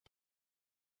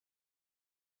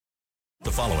The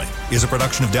following is a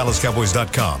production of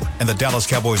DallasCowboys.com and the Dallas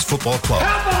Cowboys Football Club.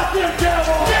 How about them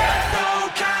Cowboys? Yeah, go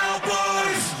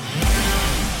Cowboys!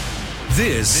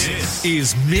 This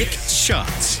is Mick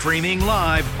Shots, streaming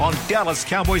live on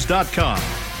DallasCowboys.com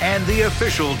and the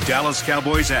official Dallas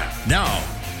Cowboys app. Now,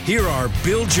 here are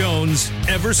Bill Jones,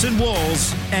 Everson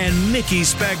Walls, and Mickey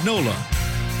Spagnola.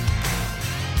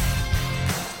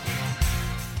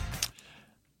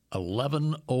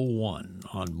 11:01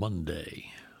 on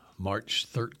Monday, March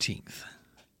 13th.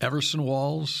 Everson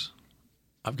Walls,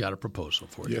 I've got a proposal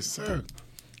for you. Yes, sir.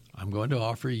 I'm going to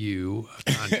offer you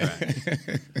a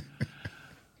contract.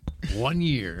 1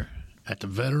 year at the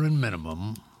veteran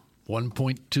minimum,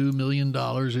 $1.2 million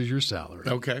is your salary.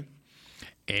 Okay.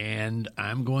 And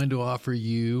I'm going to offer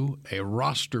you a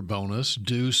roster bonus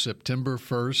due September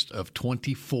 1st of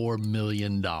 $24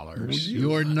 million.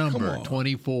 Your number,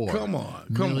 $24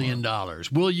 million.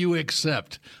 Will you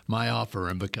accept my offer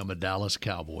and become a Dallas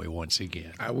Cowboy once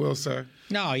again? I will, sir.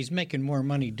 No, he's making more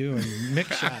money doing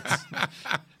Mick Shots.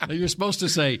 You're supposed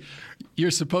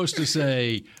to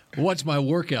say, what's my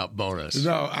workout bonus?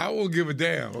 No, I won't give a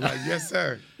damn. I'm like, yes,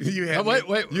 sir.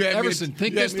 Wait, Everson,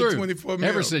 think this through.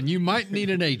 Everson, you might need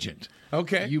an agent.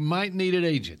 Okay. You might need an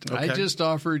agent. Okay. I just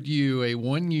offered you a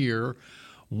 1 year,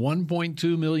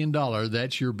 $1.2 million.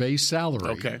 That's your base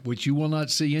salary, which you will not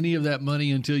see any of that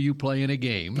money until you play in a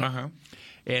game. Uh-huh.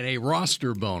 And a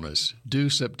roster bonus due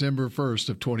September 1st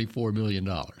of $24 million.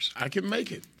 I can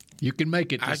make it. You can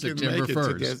make it to September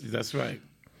 1st. That's right.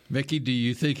 Mickey, do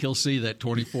you think he'll see that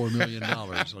 $24 million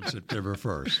on September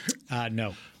 1st?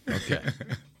 No. Okay.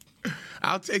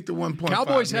 I'll take the 1.5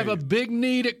 Cowboys have a million. big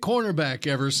need at cornerback,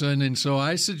 Everson, and so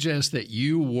I suggest that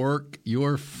you work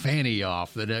your fanny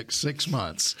off the next 6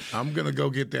 months. I'm going to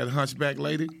go get that hunchback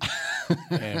lady,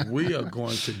 and we are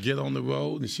going to get on the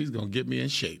road, and she's going to get me in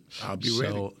shape. I'll be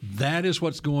ready. So that is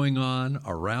what's going on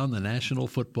around the National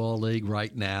Football League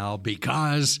right now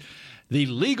because the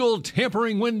legal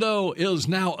tampering window is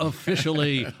now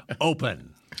officially open.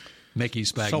 Mickey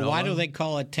Spagnola. So why do they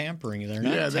call it tampering? They're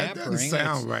not that tampering. doesn't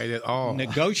sound right at all.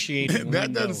 Negotiating.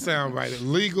 That doesn't sound right.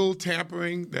 Legal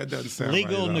tampering, that doesn't sound right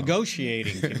at all. Legal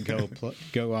negotiating can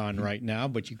go on right now,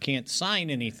 but you can't sign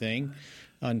anything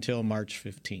until March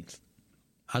 15th.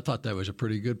 I thought that was a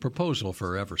pretty good proposal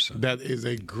for Everson. That is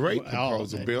a great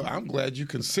proposal, Bill. I'm glad you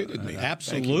considered me.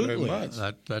 Absolutely. Thank you very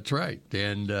much. That's right.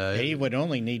 And he would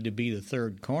only need to be the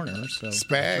third corner. So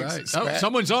Spags. Right. Spags. Oh,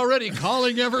 someone's already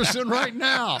calling Everson right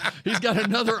now. He's got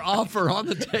another offer on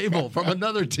the table from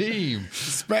another team.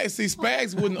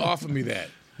 Spags wouldn't offer me that.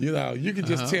 You know, you could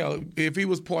just tell if he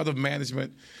was part of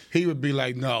management, he would be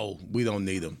like, no, we don't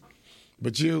need him.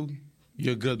 But you're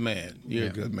a good man. You're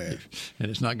a good man. And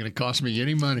it's not going to cost me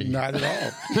any money. Not at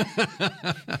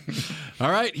all. All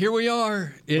right, here we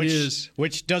are.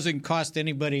 Which doesn't cost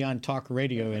anybody on talk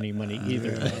radio any money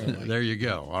either. There you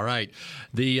go. All right.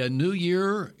 The new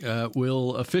year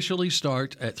will officially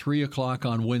start at 3 o'clock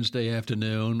on Wednesday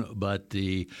afternoon, but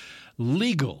the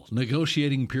legal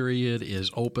negotiating period is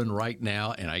open right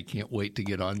now, and I can't wait to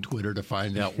get on Twitter to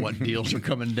find out what deals are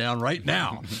coming down right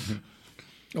now.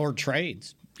 Or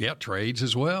trades. Yeah, trades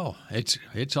as well.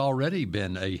 It's already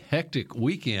been a hectic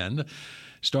weekend.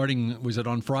 Starting, was it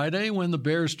on Friday when the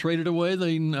Bears traded away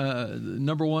the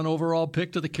number one overall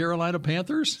pick to the Carolina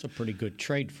Panthers? It's a pretty good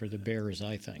trade for the Bears,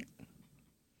 I think,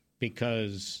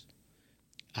 because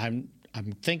I'm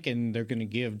thinking they're going to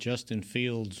give Justin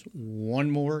Fields one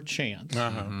more chance,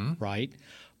 right?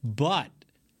 But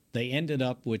they ended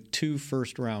up with 2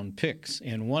 first-round picks,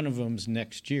 and one of them's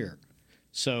next year.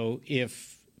 So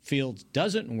if Fields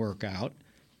doesn't work out,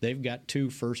 they've got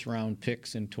 2 first-round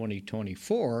picks in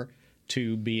 2024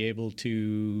 to be able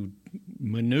to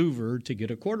maneuver to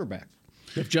get a quarterback.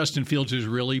 If Justin Fields is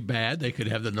really bad, they could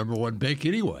have the number one pick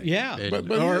anyway. Yeah.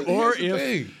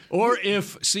 Or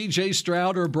if C.J.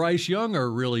 Stroud or Bryce Young are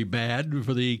really bad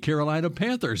for the Carolina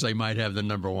Panthers, they might have the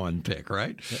number one pick,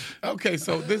 right? Okay,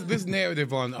 so this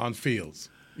narrative on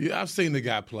Fields, I've seen the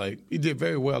guy play. He did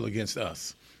very well against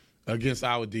us, against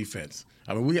our defense.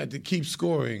 I mean, we had to keep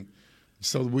scoring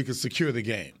so that we could secure the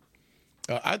game.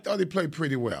 I thought he played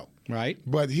pretty well. Right.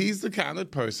 But he's the kind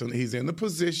of person, he's in the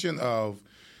position of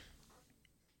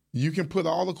you can put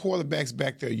all the quarterbacks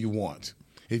back there you want.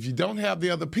 If you don't have the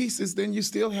other pieces, then you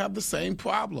still have the same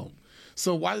problem.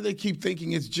 So why do they keep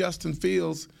thinking it's Justin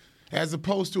Fields as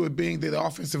opposed to it being the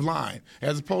offensive line,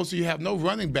 as opposed to you have no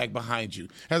running back behind you,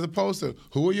 as opposed to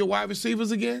who are your wide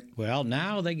receivers again? Well,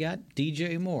 now they got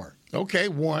DJ Moore. Okay,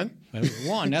 one.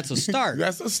 That's a start.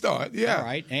 That's a start, yeah. All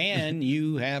right, and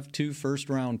you have 2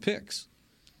 first-round picks.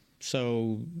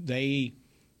 So they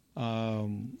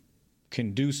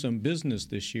can do some business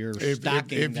this year.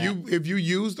 If you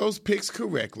use those picks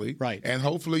correctly, right, and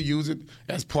hopefully use it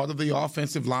as part of the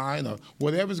offensive line or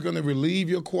whatever's going to relieve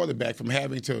your quarterback from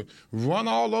having to run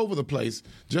all over the place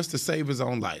just to save his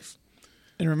own life.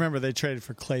 And remember, they traded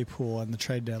for Claypool on the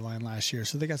trade deadline last year,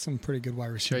 so they got some pretty good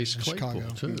wide receivers in Chicago.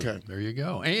 Too. Okay. There you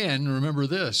go. And remember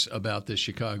this about the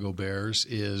Chicago Bears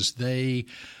is they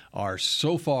are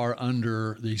so far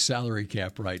under the salary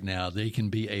cap right now, they can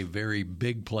be a very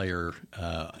big player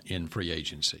in free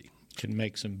agency. Can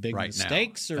make some big right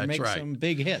mistakes now. or That's make right. some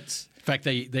big hits. In fact,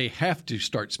 they have to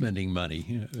start spending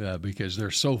money because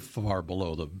they're so far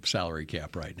below the salary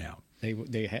cap right now.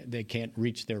 They can't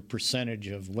reach their percentage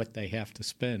of what they have to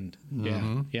spend.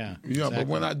 Mm-hmm. Yeah. Exactly. But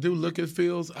when I do look at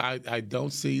Fields, I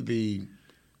don't see the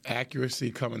accuracy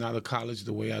coming out of college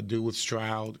the way I do with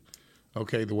Stroud,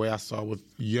 the way I saw with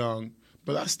Young.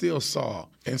 But I still saw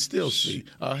and still see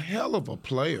a hell of a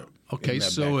player. Okay,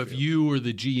 so if you were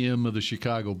the GM of the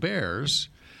Chicago Bears,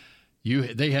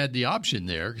 they had the option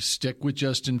there, stick with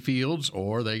Justin Fields,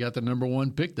 or they got the number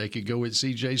 1 pick. They could go with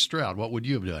C.J. Stroud. What would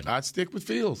you have done? I'd stick with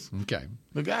Fields. Okay.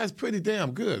 The guy's pretty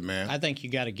damn good, man. I think you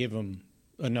got to give him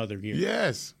another year.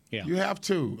 Yes. Yeah. You have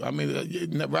to. I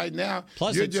mean, right now.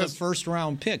 Plus, it's a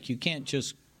first-round pick. You can't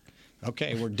just,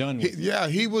 we're done with it.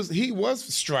 He was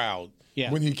Stroud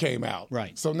when he came out.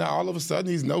 Right. So now all of a sudden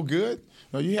he's no good.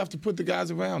 No, you have to put the guys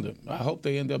around him. I hope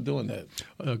they end up doing that.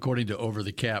 According to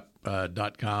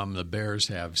overthecap.com, the Bears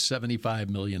have $75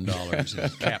 million in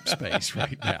cap space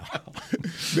right now.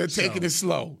 They're taking it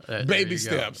slow. Baby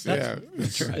steps.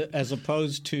 That's right. As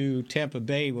opposed to Tampa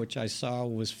Bay, which I saw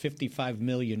was $55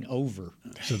 million over.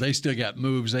 So they still got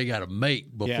moves they got to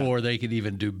make before they can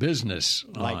even do business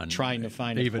like trying to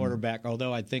find a quarterback.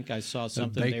 Although I think I saw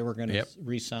something they were going to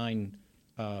re-sign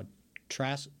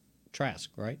Trask,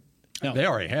 right? No. They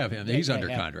already have him. He's under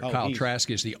contract. Kyle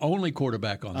Trask is the only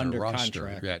quarterback on their roster.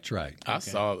 Contract. That's right. I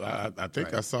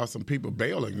saw some people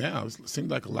bailing now. It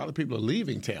seems like a lot of people are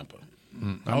leaving Tampa.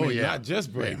 Not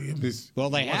just Brady. Yeah.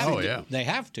 They have to. They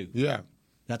have to. Yeah.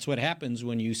 That's what happens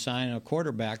when you sign a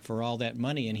quarterback for all that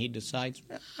money and he decides,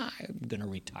 I'm going to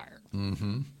retire.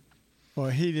 Mm-hmm. Well,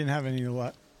 he didn't have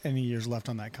any years left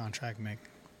on that contract, Mick.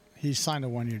 He signed a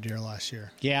 1-year deal last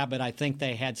year. Yeah, but I think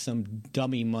they had some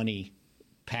dummy money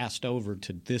passed over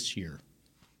to this year.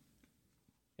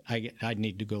 I'd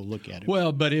need to go look at it.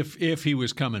 Well, but if he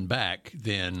was coming back,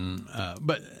 then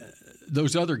but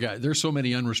those other guys, there's so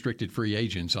many unrestricted free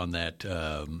agents on that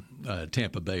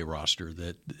Tampa Bay roster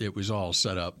that it was all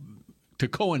set up to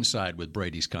coincide with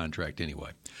Brady's contract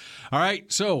anyway. All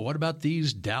right, so what about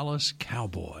these Dallas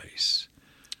Cowboys?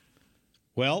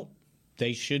 Well,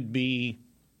 they should be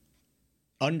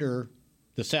under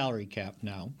the salary cap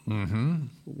now. Mm-hmm.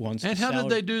 How did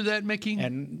they do that, Mickey?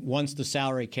 And once the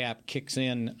salary cap kicks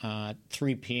in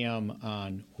 3 p.m.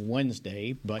 on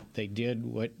Wednesday, but they did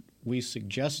what we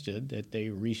suggested, that they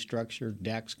restructured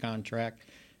Dak's contract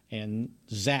and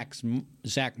Zach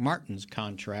Martin's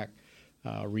contract,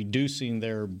 reducing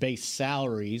their base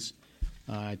salaries.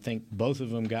 I think both of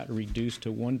them got reduced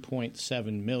to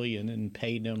 $1.7 million and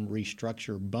paid them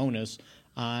restructure bonus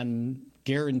on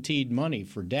guaranteed money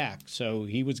for Dak. So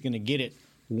he was going to get it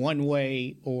one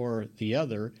way or the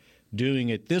other. Doing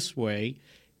it this way,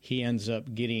 he ends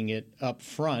up getting it up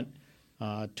front,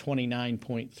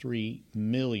 $29.3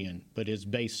 million. But his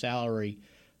base salary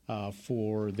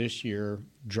for this year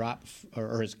dropped,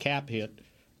 or his cap hit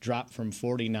dropped from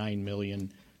 $49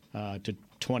 million to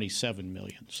 $27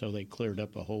 million. So they cleared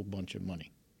up a whole bunch of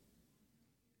money.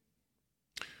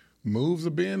 Moves are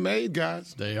being made,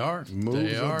 guys. They are.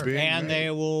 Moves are being and made.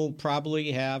 They will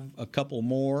probably have a couple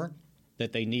more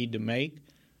that they need to make.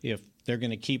 If they're going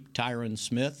to keep Tyron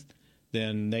Smith,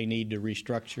 then they need to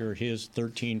restructure his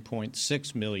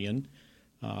 $13.6 million.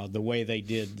 The way they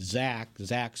did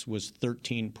Zach's was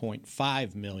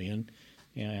 $13.5 million,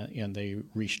 and they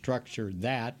restructured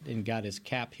that and got his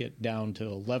cap hit down to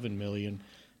 $11 million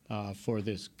for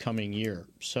this coming year.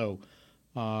 So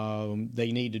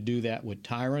they need to do that with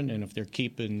Tyron, and if they're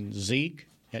keeping Zeke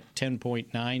at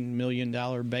 $10.9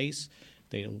 million base,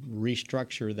 they'll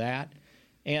restructure that.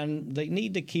 And they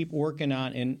need to keep working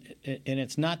on, and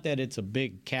it's not that it's a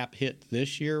big cap hit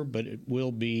this year, but it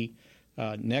will be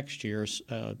next year,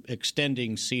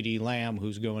 extending CeeDee Lamb,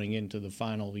 who's going into the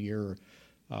final year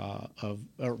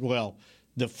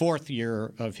the fourth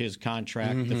year of his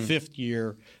contract, the fifth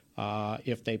year.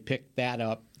 If they pick that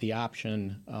up, the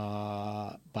option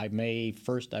by May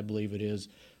 1st, I believe it is,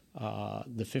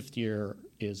 the fifth year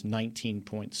is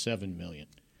 $19.7 million.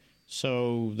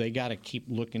 So they got to keep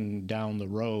looking down the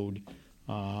road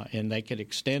and they could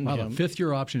extend Wow, him. the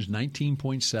fifth-year option is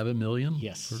 $19.7 million?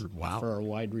 Yes. Wow. For a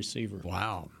wide receiver.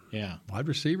 Wow. Yeah. Wide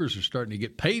receivers are starting to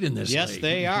get paid in this Yes, league.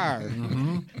 they are.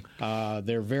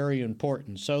 They're very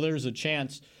important. So there's a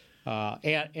chance,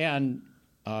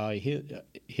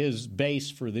 his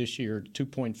base for this year,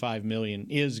 $2.5 million,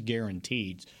 is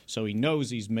guaranteed. So he knows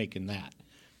he's making that.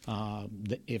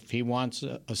 If he wants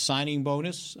a signing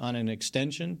bonus on an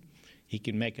extension, he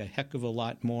can make a heck of a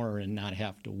lot more and not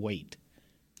have to wait.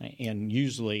 And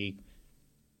usually,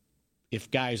 if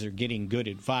guys are getting good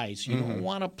advice, you don't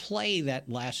want to play that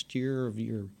last year of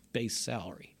your base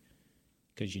salary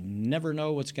because you never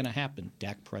know what's going to happen.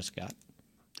 Dak Prescott,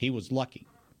 he was lucky.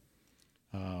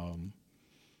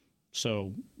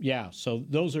 So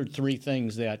those are three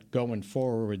things that going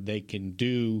forward they can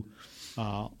do,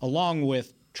 along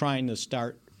with trying to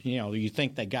start. You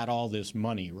think they got all this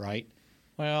money, right?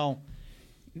 Well,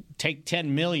 take $10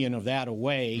 million of that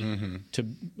away to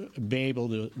be able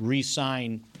to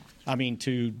re-sign.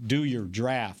 To do your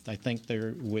draft. I think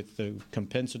they're with the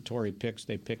compensatory picks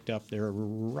they picked up. They're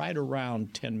right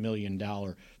around $10 million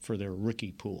for their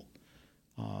rookie pool.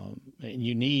 And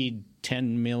you need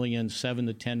 $10 million, $7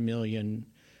 to $10 million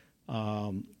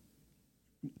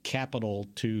capital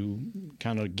to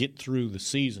kind of get through the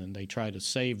season. They try to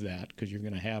save that because you're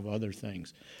going to have other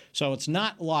things. So it's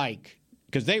not like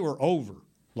because they were over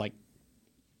like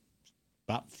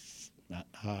about.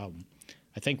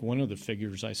 I think one of the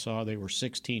figures I saw, they were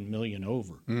 $16 million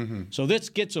over. So this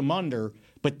gets them under,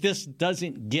 but this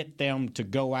doesn't get them to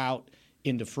go out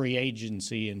into free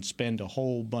agency and spend a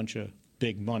whole bunch of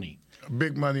big money.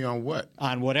 Big money on what?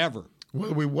 On whatever. What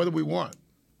do we want?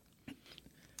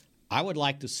 I would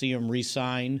like to see them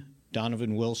re-sign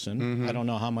Donovan Wilson. I don't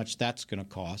know how much that's going to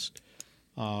cost.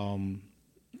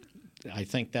 I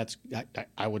think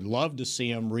I would love to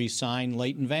see them re-sign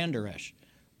Leighton Vander Esch.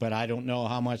 But I don't know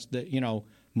how much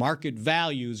market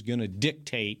value is going to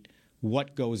dictate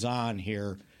what goes on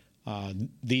here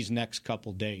these next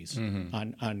couple days.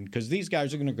 Because these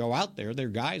guys are going to go out there. Their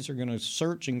guys are going to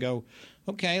search and go,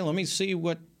 okay, let me see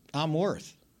what I'm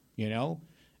worth, And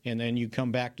then you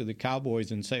come back to the Cowboys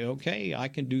and say, okay, I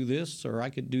can do this or I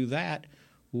could do that.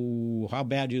 Ooh, how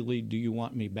badly do you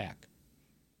want me back?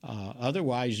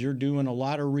 Otherwise, you're doing a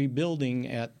lot of rebuilding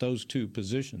at those two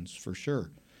positions for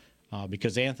sure.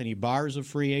 Because Anthony Barr is a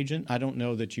free agent, I don't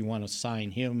know that you want to sign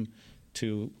him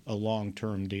to a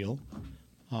long-term deal.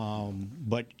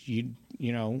 But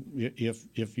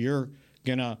if you're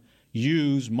gonna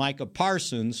use Micah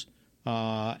Parsons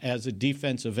as a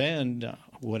defensive end,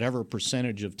 whatever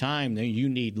percentage of time, then you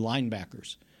need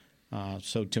linebackers.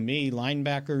 So to me,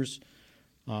 linebackers,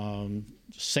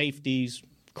 safeties,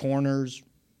 corners,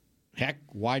 heck,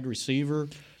 wide receiver.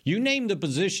 You name the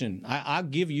position, I'll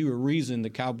give you a reason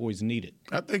the Cowboys need it.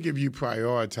 I think if you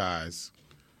prioritize,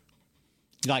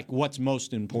 like what's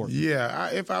most important.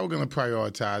 Yeah, if I were going to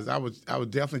prioritize, I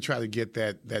would definitely try to get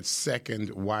that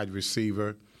second wide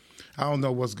receiver. I don't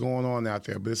know what's going on out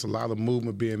there, but there's a lot of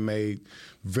movement being made.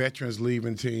 Veterans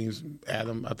leaving teams.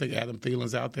 I think Adam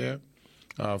Thielen's out there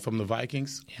from the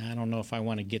Vikings. Yeah, I don't know if I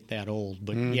want to get that old,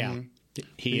 but yeah,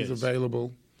 he's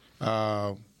available.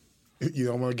 You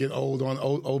don't want to get old on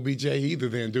OBJ either,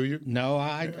 then, do you? No,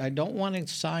 I don't want to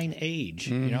sign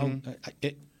age.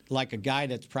 Like a guy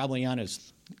that's probably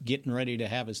getting ready to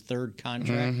have his third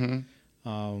contract.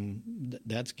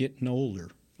 That's getting older.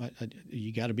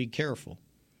 You got to be careful.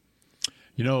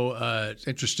 It's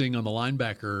interesting on the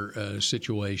linebacker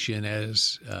situation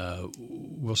as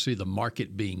we'll see the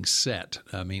market being set.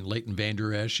 I mean, Leighton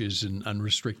Vander Esch is an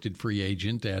unrestricted free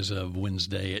agent as of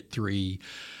Wednesday at 3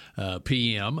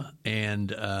 p.m. And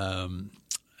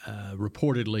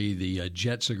reportedly the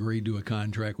Jets agreed to a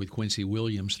contract with Quincy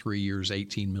Williams, 3 years,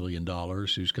 $18 million,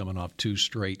 who's coming off 2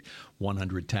 straight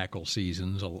 100-tackle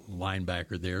seasons, a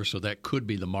linebacker there. So that could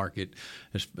be the market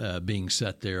being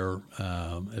set there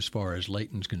as far as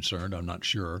Leighton's concerned. I'm not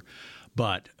sure.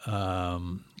 But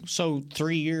so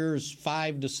 3 years,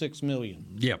 $5 to $6 million.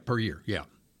 Yeah, per year, yeah.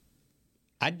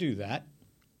 I'd do that.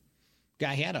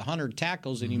 Guy had 100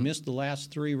 tackles, and he missed the last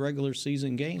 3 regular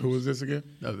season games. Who was this again?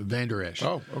 Vander Esch.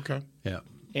 Oh, okay. Yeah.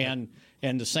 And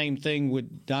the same thing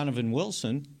with Donovan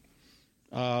Wilson.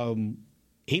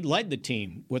 He led the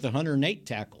team with 108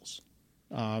 tackles.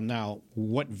 Now,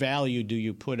 what value do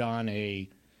you put on I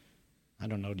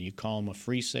don't know, do you call him a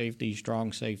free safety,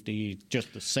 strong safety,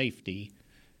 just a safety?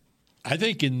 I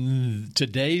think in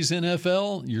today's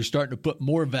NFL, you're starting to put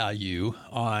more value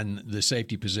on the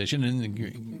safety position,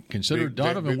 and consider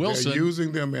Donovan Wilson. They're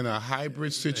using them in a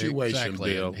hybrid situation,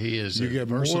 exactly. Bill. He is you a get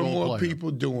more and more player.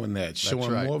 people doing that,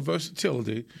 showing more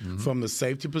versatility from the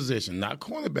safety position, not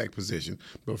cornerback position,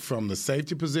 but from the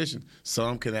safety position.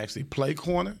 Some can actually play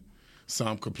corner.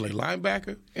 Some could play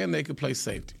linebacker, and they could play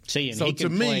safety. See, and so he can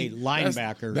to me, play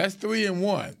linebacker. That's 3 and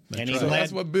 1. And so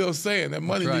that's what Bill's saying. That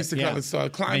money needs to kind of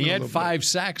start climbing. And he a had little 5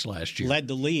 sacks last year. Led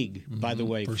the league, by the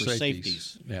way, for safeties.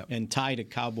 safeties, Yeah. and tied a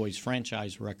Cowboys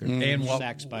franchise record and for what?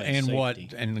 sacks by a And safety. what?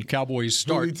 And the Cowboys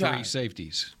start Who he 3 tied?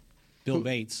 safeties. Bill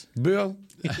Bates. Bill,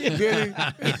 did he?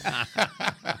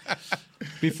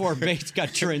 Before Bates got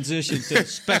transitioned to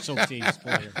special teams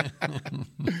player.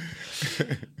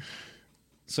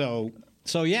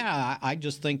 So yeah, I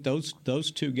just think those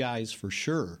 2 guys for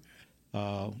sure.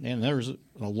 And there's a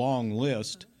long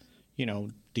list. You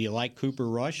know, do you like Cooper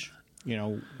Rush? You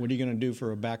know, what are you going to do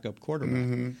for a backup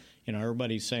quarterback? You know,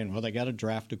 everybody's saying, well, they got to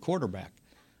draft a quarterback.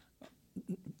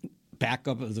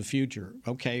 Backup of the future.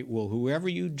 Okay, well, whoever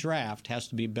you draft has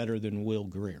to be better than Will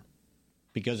Greer.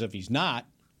 Because if he's not,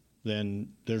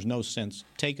 then there's no sense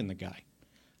taking the guy.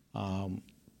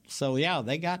 So yeah,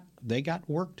 they got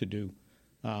work to do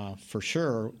for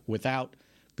sure, without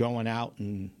going out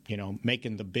and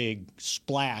making the big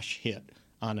splash hit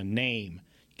on a name.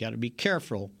 You got to be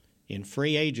careful in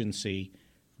free agency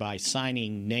by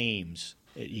signing names.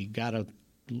 You got to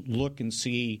look and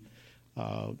see,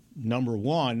 number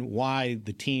one, why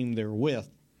the team they're with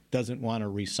doesn't want to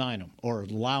re-sign them or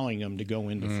allowing them to go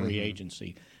into free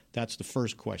agency. That's the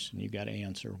first question you got to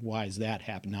answer. Why is that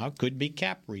happening? Now, it could be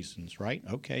cap reasons, right?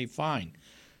 Okay, fine.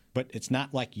 But it's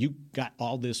not like you got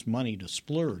all this money to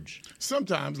splurge.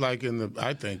 Sometimes, like in the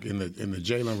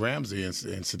Jalen Ramsey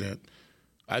incident,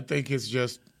 I think it's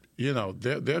just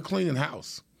they're cleaning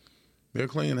house. They're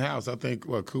cleaning house. I think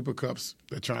Cooper Kupp's,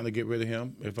 they're trying to get rid of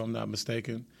him, if I'm not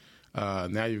mistaken.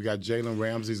 Now you've got Jalen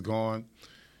Ramsey's gone.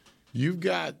 You've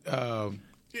got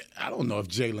I don't know if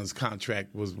Jalen's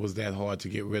contract was that hard to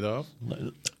get rid of.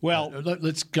 Well,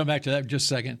 let's come back to that in just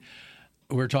a second.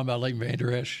 We were talking about Leighton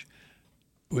Vander Esch.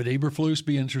 Would Eberflus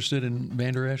be interested in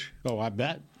Vander Esch? Oh, I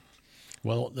bet.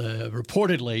 Well,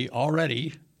 reportedly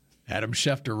already, Adam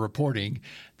Schefter reporting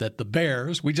that the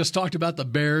Bears, we just talked about the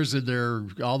Bears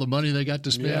and all the money they got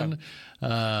to spend.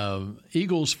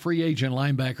 Eagles free agent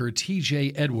linebacker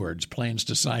T.J. Edwards plans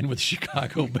to sign with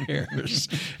Chicago Bears.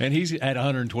 And he's had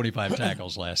 125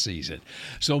 tackles last season.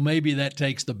 So maybe that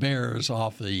takes the Bears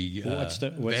off the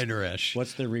Vander Esch.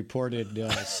 What's the reported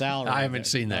salary? I haven't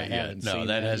seen that yet. No,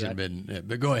 that hasn't been.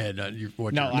 But go ahead.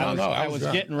 I was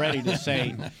getting ready to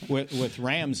say with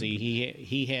Ramsey,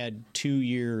 he had 2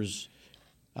 years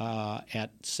at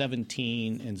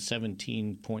 17 and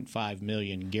 17.5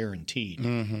 million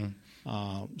guaranteed.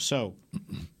 So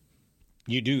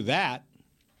you do that.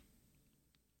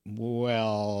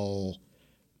 Well,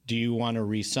 do you want to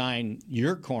re-sign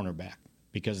your cornerback?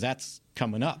 Because that's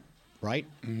coming up, right?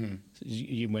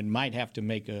 You might have to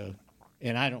make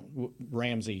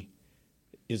Ramsey,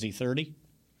 is he 30?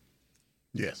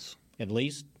 Yes. At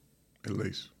least? At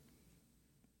least.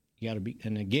 You got to be,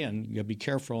 and again, you got to be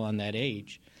careful on that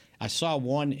age. I saw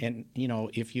one, and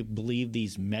if you believe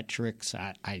these metrics,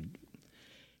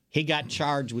 he got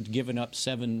charged with giving up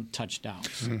 7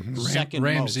 touchdowns. Second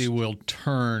Ramsey most. will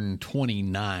turn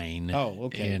 29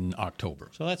 in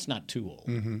October. So that's not too old.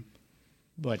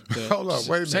 But hold on, wait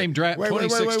a minute. Same draft,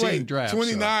 2016 draft.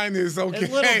 29 is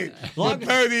okay, but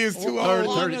 30 is too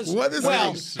old. 30. What is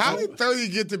it? How did 30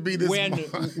 get to be this?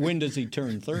 When does he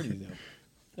turn 30 though?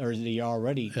 Or is he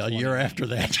already 20? A year after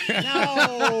that?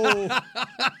 No.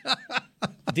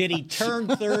 Did he turn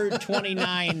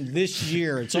 29 this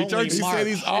year? It's only March. He said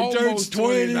he's almost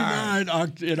 29 in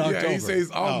October. Yeah, he says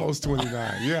he's almost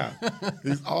 29. Yeah,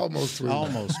 he's almost 29.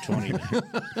 Almost 29.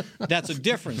 That's a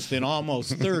difference than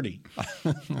almost 30.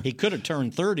 He could have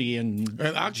turned 30 in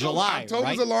July. October's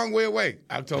right? a long way away.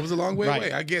 October's a long way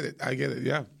away. I get it.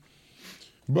 Yeah.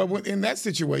 But in that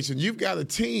situation, you've got a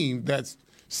team that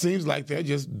seems like they're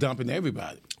just dumping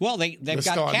everybody. Well, they've got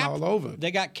starting cap all over.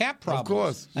 They got cap problems. Of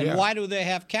course. And yeah. why do they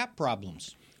have cap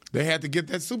problems? They had to get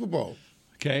that Super Bowl.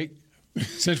 Okay.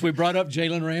 Since we brought up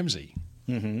Jalen Ramsey,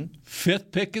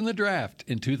 5th pick in the draft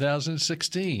in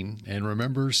 2016, and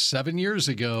remember 7 years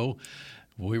ago,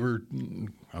 do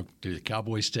the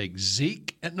Cowboys take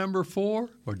Zeke at number 4,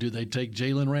 or do they take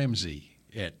Jalen Ramsey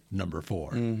at number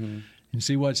 4? And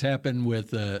see what's happened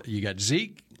with you got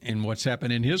Zeke and what's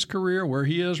happened in his career, where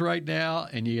he is right now,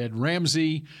 and you had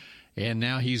Ramsey And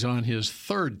now he's on his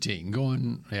third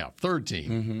team,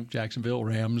 Jacksonville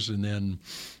Rams, and then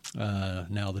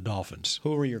now the Dolphins.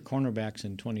 Who were your cornerbacks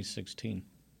in 2016?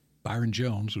 Byron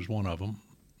Jones was one of them.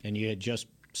 And you had just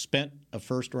spent a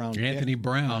first-round pick Anthony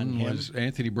Brown on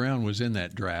him. was in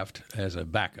that draft as a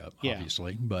backup,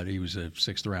 obviously, but he was a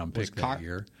 6th-round pick that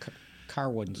year.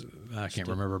 Carwood's. I can't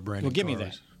remember Brandon. Well, give me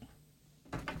Carr's.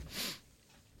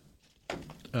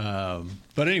 that.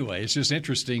 But anyway, it's just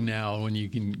interesting now when you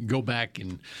can go back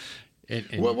and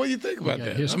what do you think about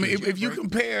that? history. I mean, if you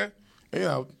compare,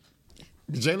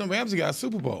 Jalen Ramsey got a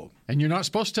Super Bowl. And you're not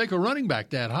supposed to take a running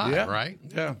back that high, Yeah. right?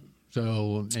 Yeah.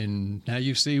 So, and now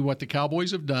you see what the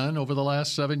Cowboys have done over the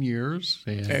last 7 years.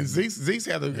 And Zeke's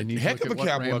had a you heck look of a at what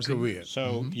Cowboy Ramsey- career.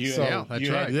 So you that's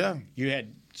right. You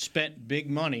had spent big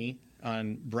money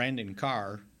on Brandon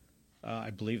Carr.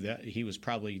 I believe that he was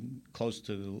probably close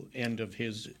to the end of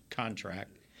his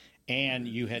contract. And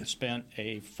you had spent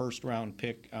a first-round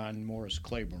pick on Morris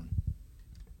Claiborne.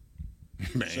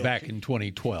 Back in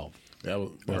 2012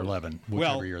 or 11,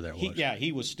 whichever year that was.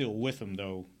 He was still with him,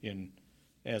 though,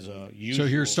 as a usual So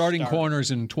your starting starter.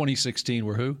 corners in 2016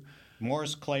 were who?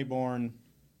 Morris Claiborne,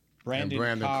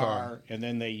 Brandon Carr. Carr, and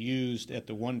then they used at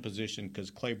the one position because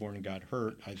Claiborne got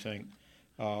hurt, I think,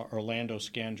 Orlando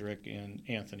Scandrick and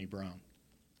Anthony Brown.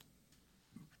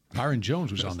 Byron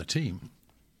Jones was on the team.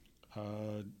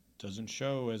 Doesn't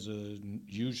show as a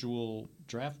usual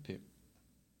draft pick.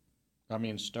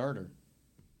 Starter.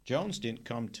 Jones didn't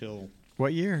come till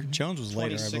What year? Jones was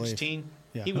later, I believe. 2016.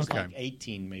 Yeah. He was Okay. like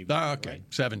 18 maybe. Okay, Right?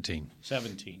 17.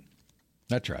 17.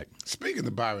 That's right. Speaking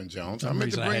of Byron Jones, I Some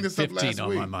meant to reason bring had this up 15 last on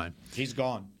week. my mind. He's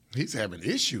gone. He's having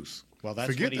issues. Well,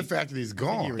 that's Forget what the fact that he's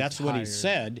gone. That's what he retired.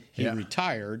 said. He Yeah.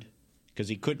 retired because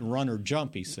he couldn't run or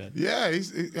jump, he said. Yeah,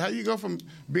 how you go from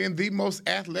being the most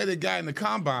athletic guy in the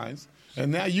combines,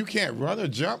 and now you can't run or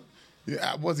jump?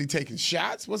 Was he taking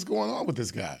shots? What's going on with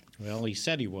this guy? Well, he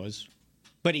said he was.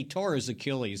 But he tore his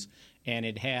Achilles, and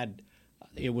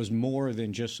it was more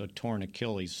than just a torn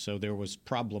Achilles. So there was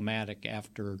problematic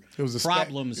after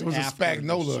problems. It was a after the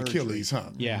Spagnola surgery. Achilles,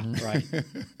 huh? Yeah, right.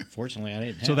 Fortunately, I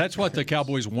didn't have So that's what the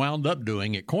Cowboys wound up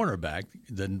doing at cornerback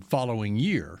the following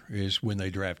year is when they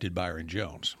drafted Byron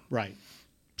Jones. Right.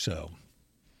 So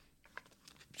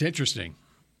it's interesting.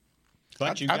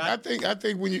 But I think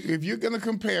if you're going to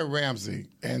compare Ramsey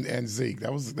and Zeke,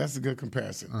 that's a good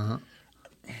comparison.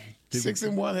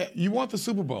 6-1, you want the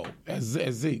Super Bowl as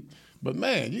Zeke, but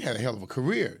man, you had a hell of a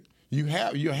career. You're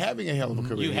having a hell of a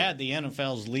career. You had the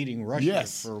NFL's leading rusher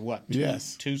for what?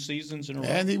 Two seasons in a row.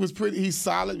 And he's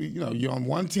solid. You're on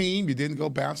one team. You didn't go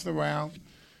bouncing around.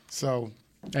 So.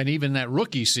 And even that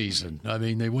rookie season,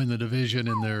 they win the division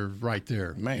and they're right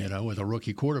there. Man. With a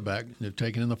rookie quarterback, they've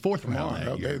taken in the 4th round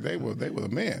that year. They were the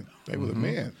men. They were the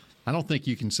men. I don't think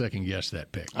you can second guess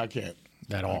that pick. I can't.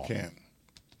 At all. I can't.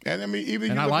 And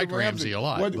even and you I look like at Ramsey a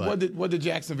lot. What did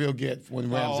Jacksonville get when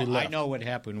Ramsey left? I know what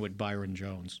happened with Byron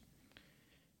Jones.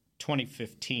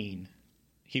 2015,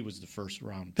 he was the first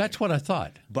round pick. That's what I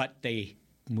thought. But they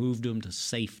moved him to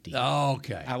safety. Oh,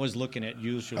 okay. I was looking at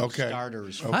usual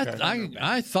starters.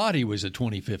 I thought he was a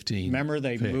 2015. Remember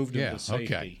they pick. moved him to safety.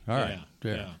 Okay. All right.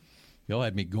 Yeah. Y'all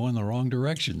had me going the wrong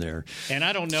direction there. And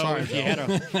I don't know if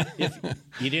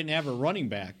you didn't have a running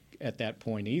back at that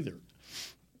point either.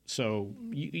 So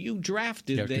you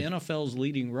drafted the NFL's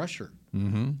leading rusher.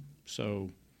 Mm-hmm. So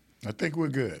I think we're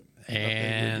good.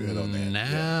 And we're good on that.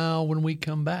 Now when we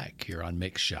come back here on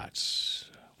Mick Shots,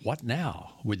 what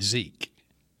now with Zeke?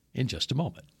 In just a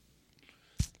moment.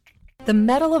 The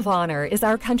Medal of Honor is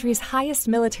our country's highest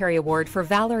military award for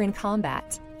valor in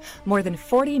combat. More than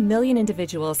 40 million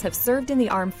individuals have served in the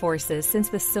armed forces since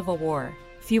the Civil War.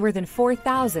 Fewer than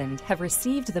 4,000 have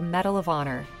received the Medal of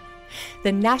Honor.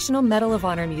 The National Medal of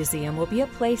Honor Museum will be a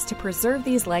place to preserve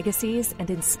these legacies and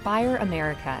inspire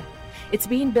America. It's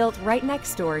being built right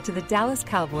next door to the Dallas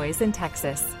Cowboys in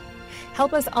Texas.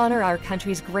 Help us honor our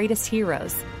country's greatest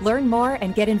heroes. Learn more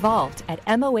and get involved at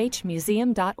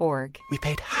mohmuseum.org. We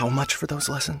paid how much for those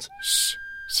lessons? Shh,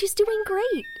 she's doing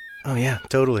great. Oh, yeah,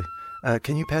 totally.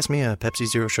 Can you pass me a Pepsi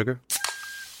Zero Sugar?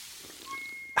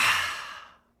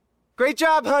 Great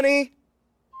job, honey!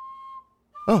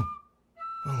 Oh,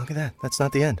 look at that. That's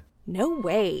not the end. No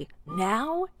way.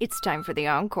 Now it's time for the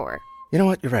encore. You know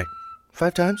what? You're right.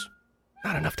 5 times?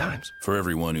 Not enough times. For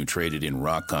everyone who traded in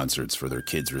rock concerts for their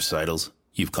kids' recitals,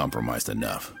 you've compromised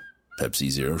enough. Pepsi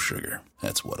Zero Sugar.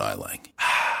 That's what I like.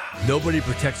 Nobody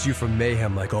protects you from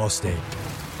mayhem like Allstate.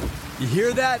 You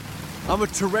hear that? I'm a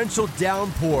torrential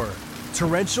downpour.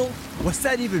 Torrential? What's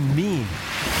that even mean?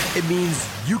 It means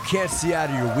you can't see out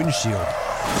of your windshield.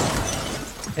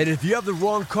 And if you have the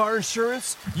wrong car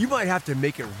insurance, you might have to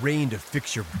make it rain to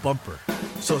fix your bumper.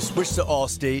 So switch to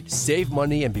Allstate, save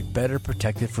money, and be better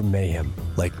protected from mayhem,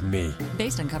 like me.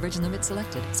 Based on coverage and limits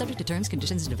selected, subject to terms,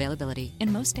 conditions, and availability.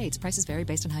 In most states, prices vary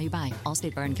based on how you buy.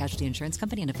 Allstate Bar and Casualty Insurance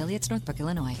Company and affiliates, Northbrook,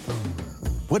 Illinois.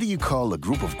 What do you call a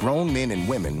group of grown men and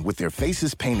women with their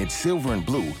faces painted silver and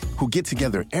blue who get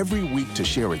together every week to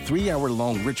share a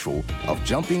 3-hour-long ritual of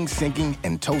jumping, singing,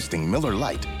 and toasting Miller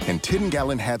Lite in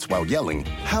 10-gallon hats while yelling,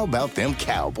 "How about them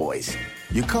Cowboys?"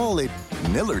 You call it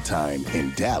Miller Time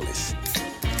in Dallas.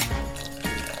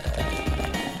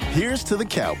 Here's to the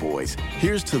Cowboys.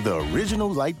 Here's to the original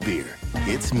light beer.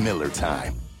 It's Miller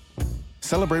Time.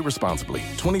 Celebrate responsibly.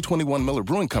 2021 Miller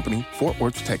Brewing Company, Fort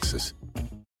Worth, Texas.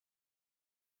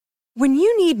 When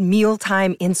you need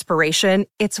mealtime inspiration,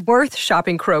 it's worth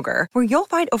shopping Kroger, where you'll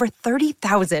find over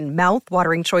 30,000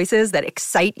 mouth-watering choices that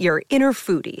excite your inner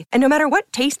foodie. And no matter what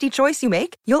tasty choice you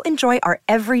make, you'll enjoy our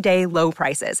everyday low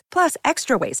prices, plus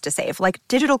extra ways to save, like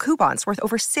digital coupons worth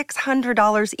over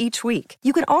 $600 each week.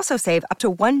 You can also save up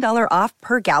to $1 off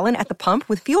per gallon at the pump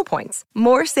with fuel points.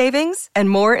 More savings and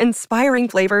more inspiring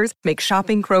flavors make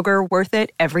shopping Kroger worth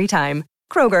it every time.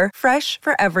 Kroger, fresh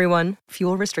for everyone.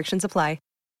 Fuel restrictions apply.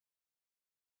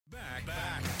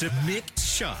 Back to Mick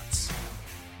Shots.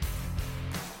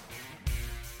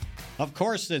 Of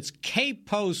course, it's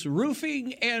K-Post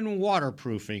Roofing and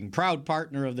Waterproofing, proud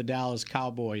partner of the Dallas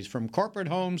Cowboys. From corporate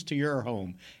homes to your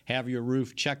home, have your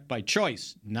roof checked by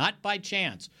choice, not by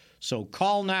chance. So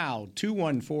call now,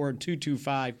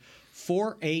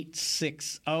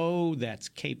 214-225-4860. That's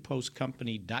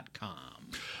kpostcompany.com.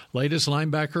 Latest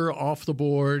linebacker off the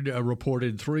board,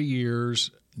 reported 3 years,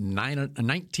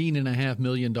 $19.5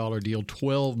 million deal,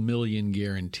 $12 million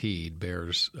guaranteed.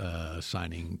 Bears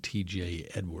signing T.J.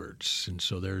 Edwards, and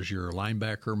so there's your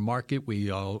linebacker market. We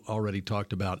already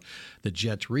talked about the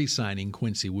Jets re-signing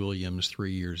Quincy Williams,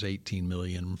 3 years, $18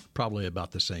 million, probably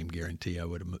about the same guarantee, I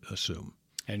would assume.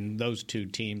 And those two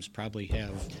teams probably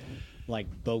have like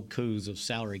Boku's of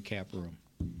salary cap room.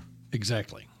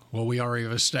 Exactly. Well, we already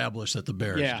have established that the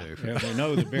Bears do. Yeah, we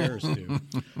know the Bears do.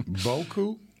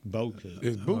 Boku? Boku.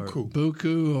 It's Buku.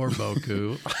 Buku or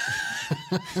Boku.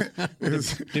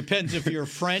 Depends if you're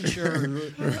French or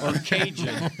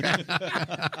Cajun.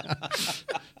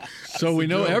 So we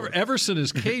know Everson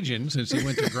is Cajun since he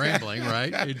went to Grambling,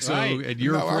 right? And so, right. And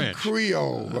you're French. I'm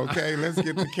Creole, okay? Let's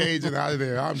get the Cajun out of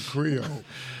there. I'm Creole.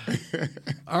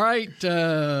 All right.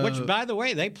 Which, by the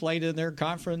way, they played in their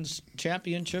conference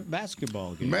championship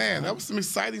basketball game. Man, that was some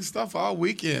exciting stuff all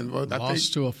weekend. But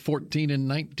Lost to a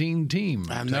 14-19 team.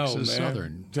 I know, Texas man.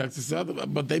 Southern. Texas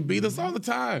Southern, but they beat us all the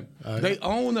time. They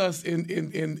own us,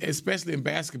 in especially in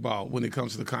basketball when it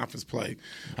comes to the conference play.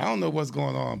 I don't know what's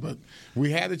going on, but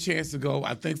we had a chance to go,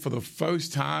 I think, for the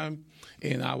first time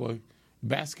in our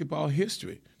basketball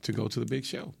history to go to the big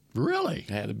show. Really?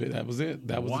 Had a bit. That was it.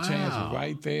 That was the chance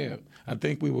right there. I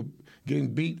think we were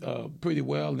getting beat pretty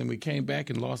well, and then we came back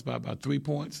and lost by about 3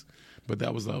 points. But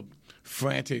that was a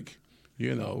frantic,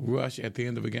 rush at the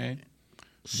end of the game.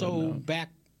 So back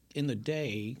in the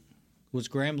day, was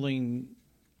Grambling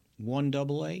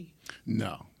 1AA?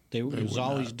 No. It was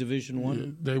always not. Division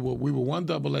I? Yeah, we were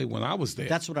 1AA when I was there.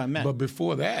 That's what I meant. But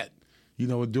before that,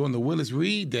 during the Willis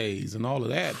Reed days and all of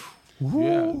that,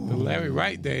 yeah, the Larry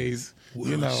Wright days,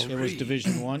 it was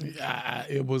Division I.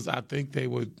 It was. I think they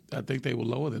were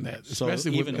lower than that,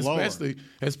 especially lower.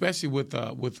 Especially with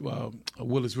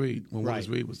Willis Reed when Willis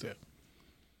Reed was there.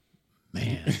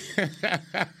 Man.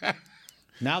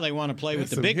 Now they want to play with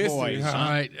the big boys. Huh? All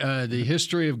right, the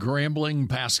history of Grambling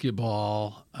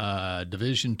basketball,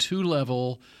 Division II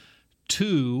level,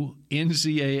 2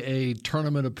 NCAA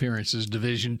tournament appearances,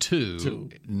 Division II,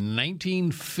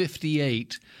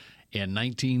 1958 and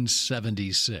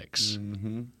 1976.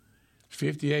 Mm-hmm.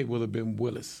 58 would have been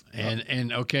Willis.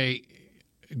 And okay,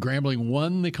 Grambling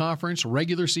won the conference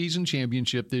regular season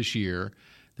championship this year.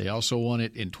 They also won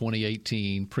it in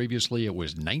 2018. Previously, it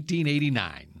was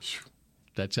 1989.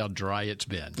 That's how dry it's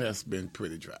been. That's been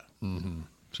pretty dry. Mm-hmm.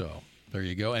 So there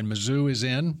you go. And Mizzou is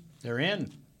in. They're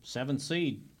in. 7th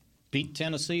seed. Beat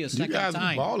Tennessee a second time. You guys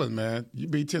are balling, man. You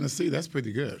beat Tennessee. That's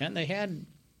pretty good. And they had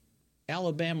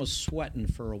Alabama sweating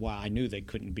for a while. I knew they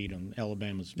couldn't beat them.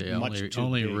 Alabama's much too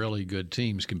only big. Really good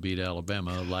teams can beat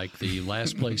Alabama, like the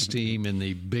last place team in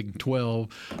the Big 12,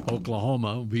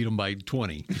 Oklahoma, beat them by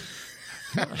 20.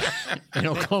 And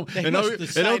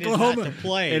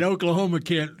Oklahoma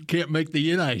can't make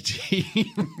the NIT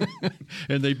team,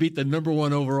 and they beat the number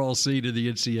 1 overall seed of the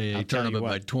NCAA tournament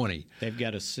by 20. They've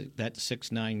got that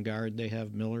 6'9" guard they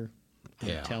have, Miller.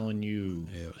 I'm telling you,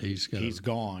 he's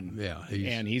gone. Yeah,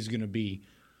 and he's going to be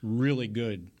really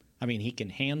good I mean, he can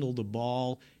handle the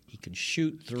ball. He can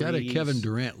shoot threes. Got a Kevin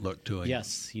Durant look to him.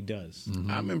 Yes, he does.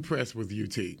 Mm-hmm. I'm impressed with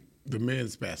UT, the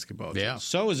men's basketball team. Yeah.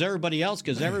 So is everybody else,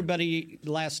 because everybody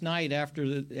last night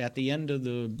at the end of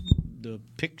the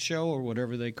pick show or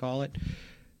whatever they call it,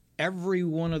 every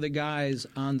one of the guys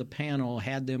on the panel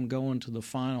had them going to the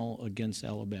final against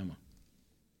Alabama.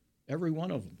 Every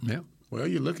one of them. Yeah. Well,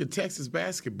 you look at Texas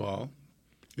basketball.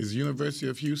 Is University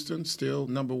of Houston still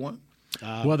number one?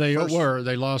 Well, they were.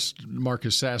 They lost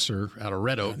Marcus Sasser out of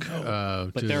Red Oak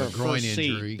to a groin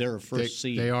injury. They're a first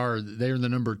seed. They're the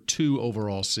number 2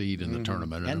 overall seed in the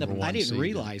tournament. And I didn't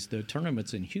realize the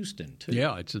tournament's in Houston, too.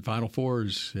 Yeah, it's the Final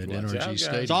Fours at NRG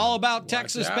Stadium. It's all about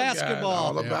Texas basketball.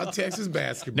 All about Texas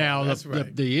basketball. Now, that's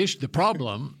right. the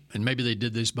problem, and maybe they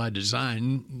did this by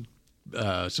design,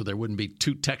 so there wouldn't be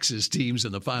 2 Texas teams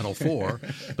in the Final Four,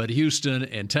 but Houston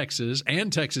and Texas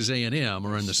A&M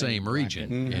are in the same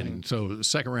region, and so the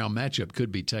second round matchup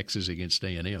could be Texas against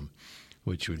A&M,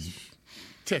 which would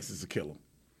Texas a killer.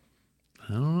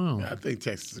 I don't know. I think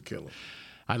Texas a killer.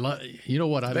 I love. You know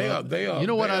what I love.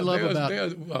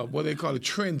 What they call it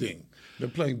trending. They're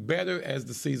playing better as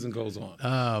the season goes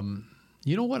on.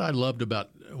 You know what I loved about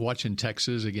watching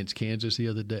Texas against Kansas the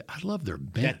other day? I love their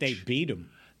bench. That they beat them.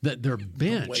 That their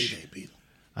bench. The way they beat them.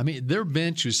 I mean, their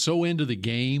bench was so into the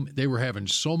game. They were having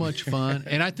so much fun,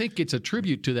 and I think it's a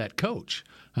tribute to that coach.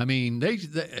 I mean,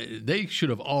 they should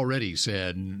have already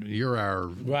said, "You're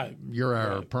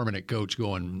our permanent coach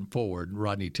going forward,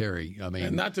 Rodney Terry." I mean,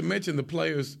 and not to mention the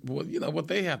players. Well, you know what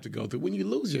they have to go through when you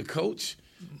lose your coach.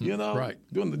 You know, right?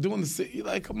 Doing the you're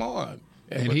like, come on.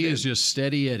 And he is just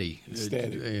steady Eddie.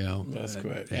 Steady. You know, that's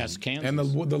correct. That's Kansas. And the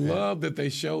love that they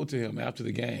showed to him after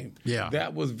the game. Yeah.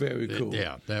 That was very cool.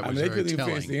 Yeah, that was they very couldn't even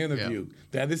finish the interview.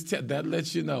 Yeah. That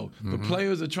lets you know the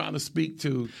players are trying to speak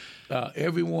to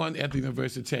everyone at the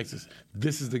University of Texas.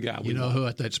 This is the guy we want. Who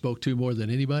that spoke to more than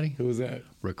anybody? Who was that?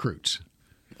 Recruits.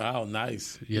 Oh,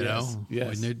 nice. You know,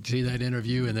 when they see that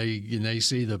interview and they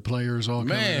see the players all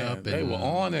coming up. And, they were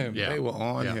on him. Yeah, they were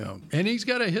on him. And he's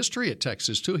got a history at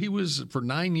Texas, too. He was, for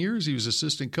 9 years, he was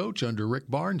assistant coach under Rick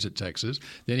Barnes at Texas.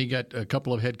 Then he got a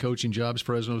couple of head coaching jobs,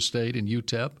 Fresno State and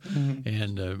UTEP,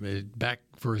 and back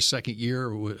for his second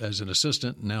year as an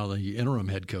assistant, now the interim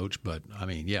head coach. But, I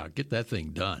mean, get that thing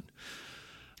done.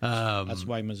 That's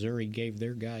why Missouri gave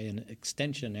their guy an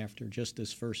extension after just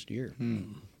his first year.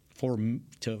 To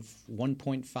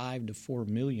 $1.5 to $4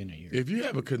 million a year. If you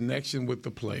have a connection with the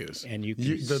players, and you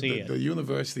can see it, the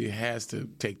university has to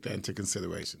take that into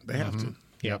consideration. They have to.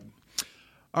 Yep.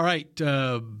 All right,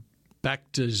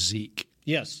 back to Zeke.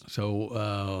 Yes.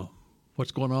 So,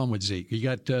 what's going on with Zeke? You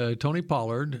got Tony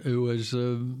Pollard, who was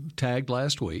tagged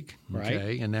last week, okay,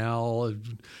 right? And now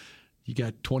you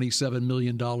got $27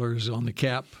 million on the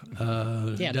cap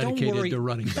dedicated to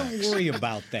running backs. Don't worry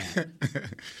about that.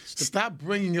 Stop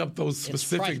bringing up those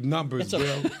specific numbers,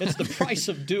 Bill. It's the price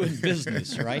of doing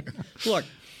business, right? Look,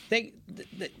 think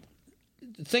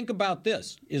about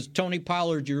this. Is Tony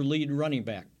Pollard your lead running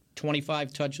back?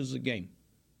 25 touches a game.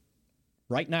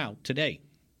 Right now, today.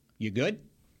 You good?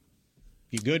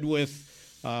 You good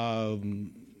with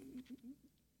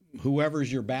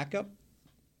whoever's your backup?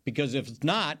 Because if it's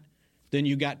not, then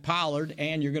you got Pollard,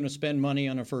 and you're going to spend money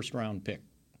on a first-round pick,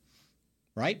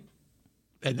 right?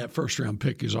 And that first-round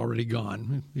pick is already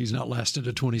gone. He's not lasted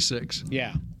to 26.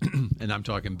 Yeah. And I'm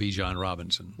talking Bijan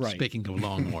Robinson. Right. Speaking of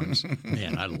Longhorns,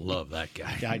 man, I love that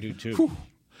guy. I do too. Whew.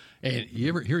 And you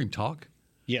ever hear him talk?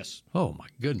 Yes. Oh my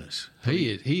goodness,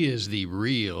 he is the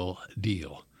real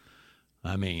deal.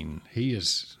 I mean, he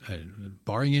is,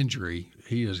 barring injury,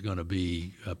 he is going to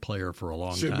be a player for a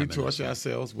long time. Should we torture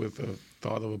ourselves with the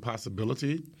thought of a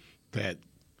possibility that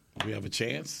we have a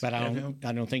chance? But I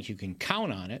don't think you can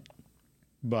count on it.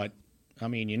 But, I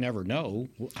mean, you never know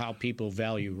how people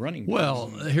value running backs. Well,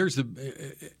 here's all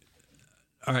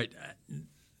right,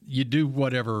 you do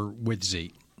whatever with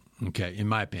Zeke, okay, in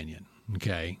my opinion,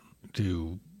 okay,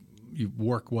 you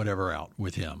work whatever out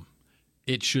with him.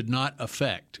 It should not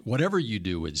affect, whatever you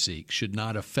do with Zeke should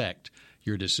not affect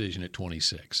your decision at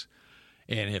 26.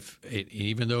 And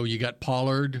even though you got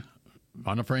Pollard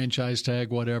on a franchise tag,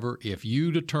 whatever, if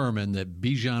you determine that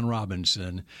Bijan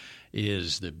Robinson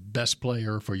is the best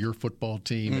player for your football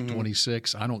team at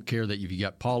 26, I don't care that if you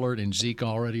got Pollard and Zeke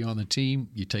already on the team,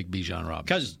 you take Bijan Robinson.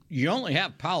 Because you only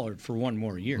have Pollard for one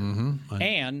more year.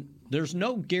 And there's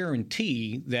no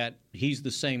guarantee that he's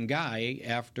the same guy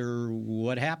after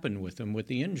what happened with him with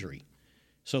the injury.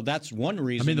 So that's one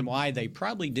reason why they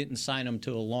probably didn't sign him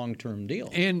to a long-term deal.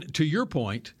 And to your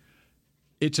point,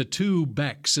 it's a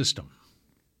two-back system.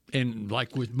 And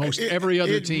like with most every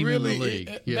other team in the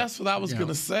league. That's what I was going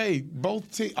to say.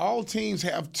 All teams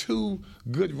have 2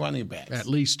 good running backs. At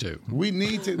least 2. We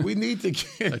need to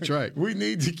That's right. We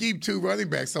need to keep 2 running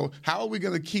backs. So how are we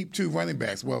going to keep 2 running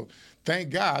backs? Well, thank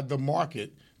God the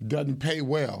market doesn't pay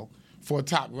well for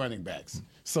top running backs.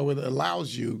 So it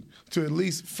allows you to at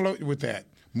least flirt with that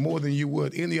more than you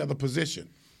would any other position.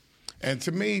 And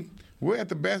to me, we're at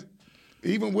the best,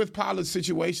 even with Pollard's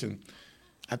situation,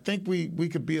 I think we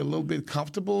could be a little bit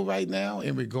comfortable right now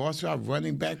in regards to our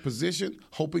running back position,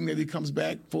 hoping that he comes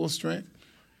back full strength.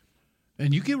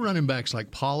 And you get running backs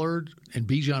like Pollard and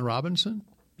Bijan Robinson,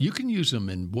 you can use them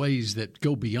in ways that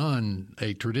go beyond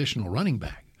a traditional running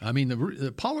back. I mean,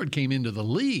 the Pollard came into the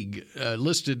league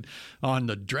listed on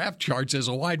the draft charts as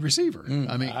a wide receiver.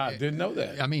 I mean, I didn't know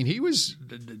that. I mean, he was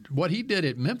what he did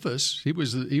at Memphis. He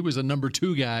was a number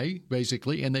 2 guy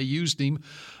basically, and they used him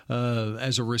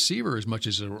as a receiver as much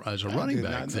as a running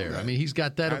back there. I mean, he's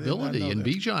got that ability, and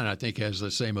Bijan I think has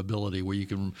the same ability where you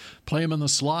can play him in the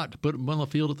slot, put him on the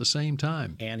field at the same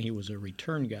time. And he was a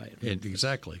return guy.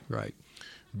 Exactly right.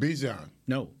 Bijan.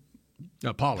 No.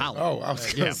 Pollard. Oh, I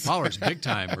was Pollard's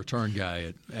big-time return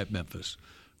guy at Memphis.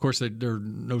 Of course, there are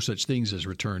no such things as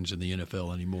returns in the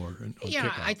NFL anymore. Yeah,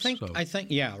 kickoffs, I think,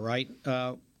 yeah, right.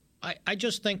 I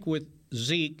just think with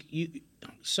Zeke,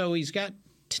 so he's got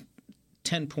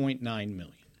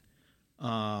 $10.9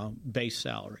 million base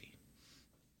salary.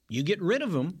 You get rid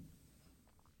of him,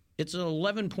 it's an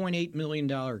 $11.8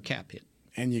 million cap hit.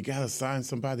 And you got to sign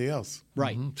somebody else.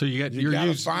 Right. Mm-hmm. So you got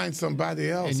to find somebody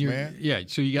else, man. Yeah,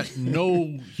 so you got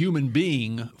no human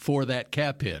being for that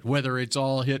cap hit, whether it's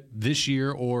all hit this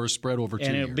year or spread over 2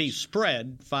 years. And it'll be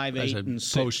spread 5, 8, and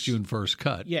 6. Post-June 1st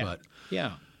cut. Yeah, but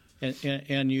yeah.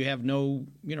 And you have no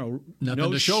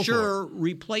to show sure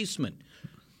replacement.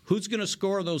 Who's going to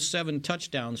score those 7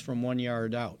 touchdowns from 1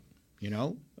 yard out?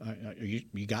 You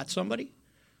got somebody?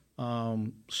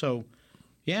 So...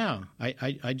 Yeah,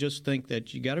 I just think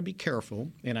that you got to be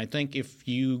careful. And I think if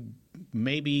you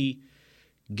maybe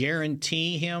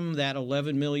guarantee him that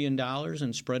 $11 million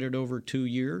and spread it over 2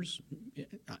 years,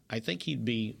 I think he'd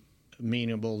be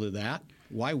amenable to that.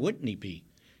 Why wouldn't he be?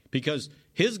 Because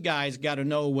his guys got to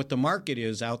know what the market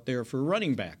is out there for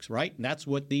running backs, right? And that's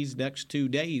what these next 2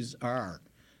 days are.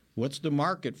 What's the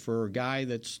market for a guy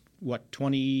that's,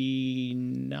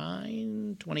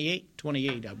 29,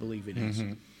 28, I believe it is.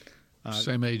 Mm-hmm.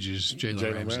 Same age as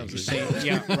Jalen Ramsey.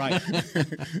 Yeah, right.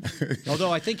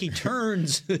 Although I think he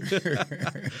turns.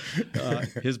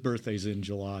 His birthday's in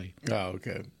July. Oh,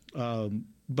 okay.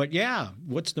 But yeah,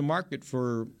 what's the market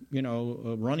for a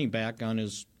running back on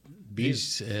his?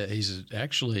 He's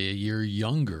actually a year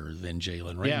younger than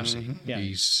Jalen Ramsey. Yeah, mm-hmm.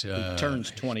 Yeah. He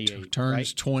turns 28.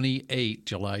 Turns 28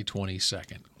 July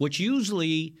 22nd. Which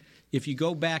usually, if you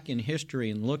go back in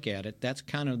history and look at it, that's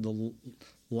kind of the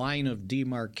line of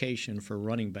demarcation for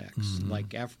running backs. Mm-hmm.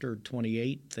 Like after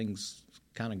 28, things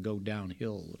kind of go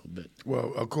downhill a little bit.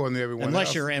 Well, according to everyone unless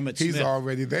else, you're Emmitt Smith, he's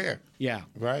already there. Yeah,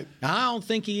 right. I don't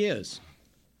think he is.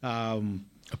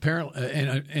 Apparently,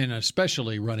 and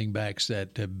especially running backs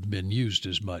that have been used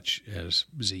as much as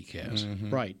Zeke has. Mm-hmm.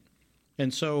 Right.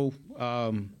 And so,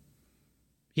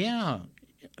 yeah,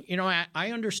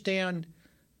 I understand.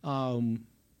 I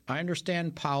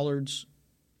understand Pollard's.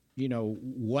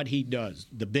 What he does,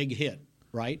 the big hit,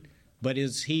 right? But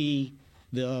is he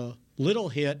the little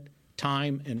hit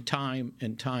time and time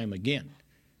and time again?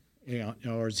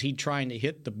 Or is he trying to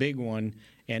hit the big one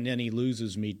and then he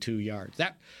loses me 2 yards?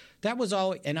 That was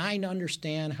all. And I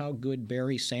understand how good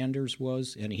Barry Sanders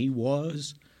was, and he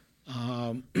was.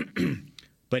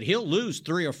 But he'll lose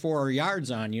 3 or 4 yards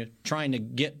on you trying to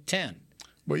get 10.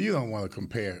 But you don't want to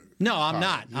compare. No, I'm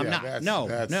not. I'm not.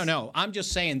 No. I'm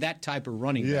just saying that type of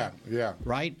running back. Yeah.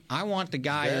 Right? I want the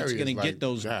guy that's going to get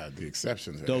those the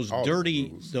exceptions. Those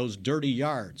dirty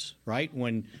yards, right?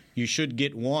 When you should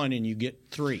get 1 and you get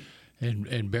 3.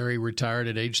 And Barry retired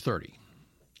at age 30.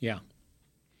 Yeah.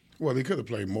 Well, he could have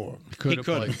played more. Could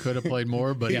have played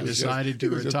more, but he decided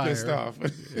to retire. Just pissed off.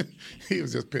 He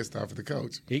was just pissed off at the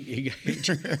coach.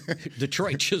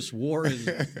 Detroit just wore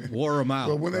him out.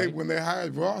 Well, when they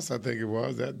hired Ross, I think it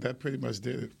was that pretty much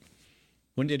did it.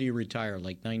 When did he retire?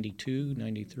 Like 92,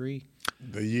 93?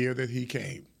 The year that he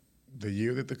came, the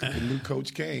year that the new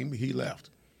coach came, he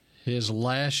left. His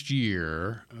last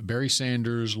year, Barry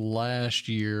Sanders' last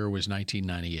year was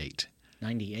 1998.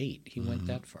 98. He went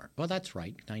that far. Well, that's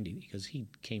right, 90, because he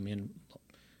came in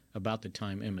about the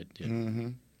time Emmitt did. Mm-hmm.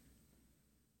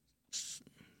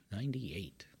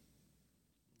 98.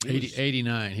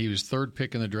 89. He was 3rd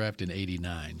pick in the draft in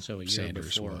 89. So a year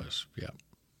Sanders before. was. Yeah.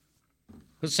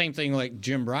 The same thing like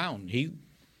Jim Brown. He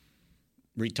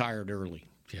retired early.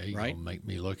 Yeah, you're right? gonna make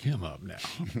me look him up now.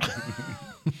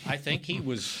 I think he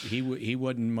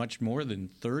wasn't much more than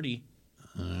 30.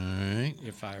 All right.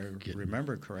 If I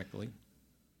remember correctly.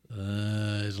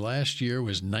 His last year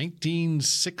was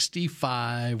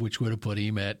 1965, which would have put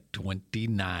him at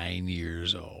 29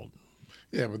 years old.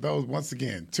 Yeah, but those, once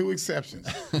again, two exceptions.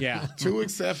 Yeah. Two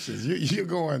exceptions.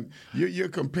 You're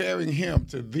comparing him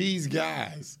to these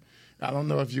guys. I don't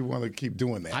know if you want to keep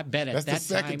doing that. I bet at that's that the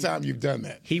second time you've done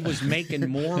that. He was making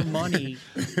more money.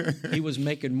 He was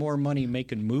making more money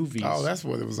making movies. Oh, that's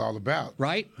what it was all about.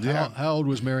 Right? Yeah. How old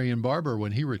was Marion Barber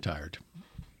when he retired?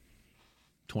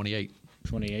 28.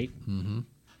 28? Mm-hmm.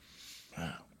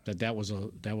 Wow. That was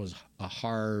a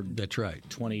hard. That's right.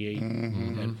 28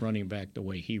 at running back the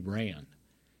way he ran.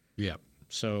 Yeah.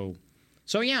 So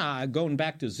yeah, going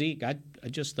back to Zeke, I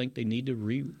just think they need to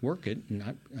rework it, and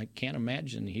I can't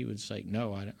imagine he would say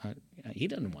no. He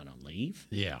doesn't want to leave.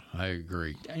 Yeah, I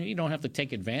agree. You don't have to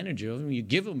take advantage of him. You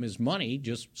give him his money,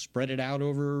 just spread it out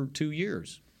over 2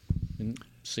 years, and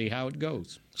see how it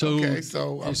goes.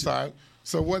 So I'm sorry.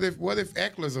 So what if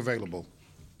Eckler's available?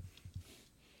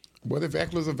 What if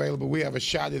Eckler's available? We have a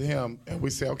shot at him, and we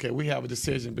say, okay, we have a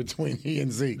decision between he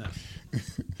and Zeke.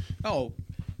 No.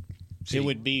 It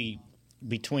would be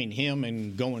between him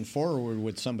and going forward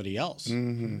with somebody else.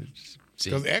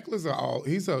 Because Eckler's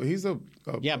he's a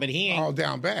but he ain't all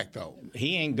down back though.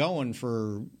 He ain't going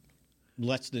for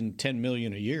less than $10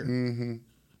 million a year.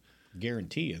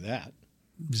 Guarantee you that.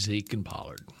 Zeke and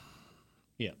Pollard.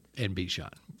 Yeah, and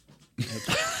Bichon.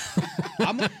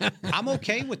 I'm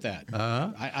okay with that.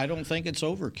 I don't think it's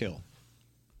overkill.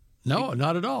 No,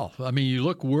 not at all. I mean, you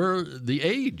look, we're the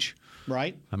age.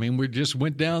 Right. I mean, we just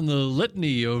went down the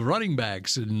litany of running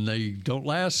backs, and they don't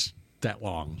last that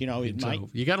long. You know, you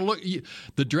got to look.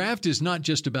 The draft is not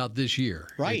just about this year.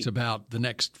 Right. It's about the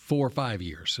next 4 or 5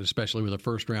 years, especially with a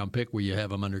first-round pick where you have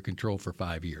them under control for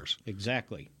 5 years.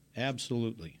 Exactly.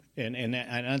 Absolutely. And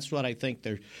that's what I think.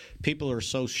 People are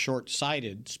so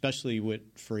short-sighted, especially with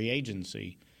free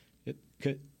agency.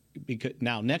 Because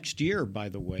now next year, by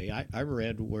the way, I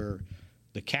read where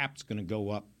the cap's going to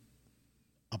go up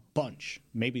a bunch,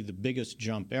 maybe the biggest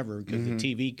jump ever, because the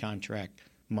TV contract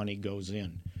money goes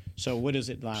in. So what is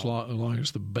it now? As long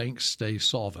as the banks stay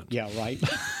solvent. Yeah, right.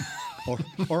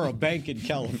 or a bank in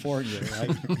California,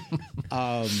 right?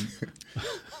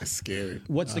 That's scary.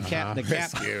 What's the cap?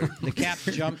 The cap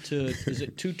jumped to, is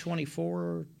it 224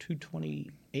 or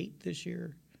 228 this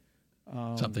year?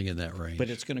 Something in that range. But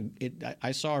it's going to.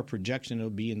 I saw a projection it'll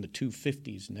be in the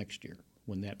 250s next year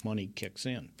when that money kicks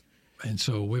in. And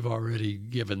so we've already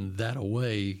given that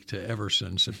away to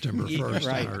Everson September 1st.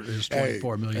 Right. His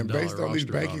 $24 million and based on these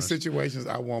banking bonus. situations,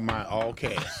 I want mine all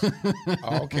cash.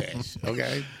 All cash,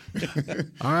 okay?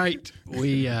 All right.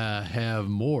 We have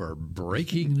more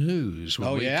breaking news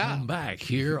when we come back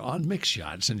here on Mix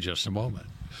Shots in just a moment.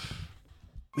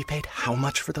 We paid how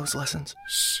much for those lessons?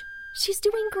 Shh. She's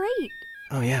doing great.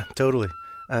 Oh, yeah, totally.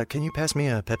 Can you pass me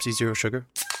a Pepsi Zero Sugar?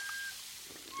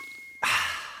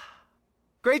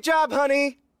 Great job,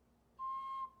 honey!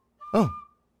 Oh,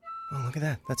 look at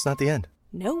that. That's not the end.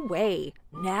 No way.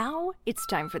 Now it's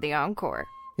time for the encore.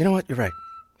 You know what? You're right.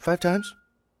 5 times?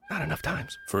 Not enough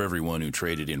times. For everyone who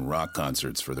traded in rock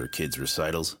concerts for their kids'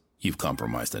 recitals, you've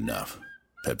compromised enough.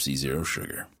 Pepsi Zero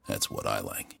Sugar. That's what I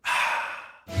like.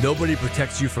 Nobody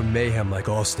protects you from mayhem like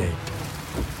Allstate.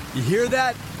 You hear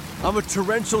that? I'm a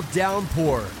torrential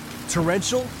downpour.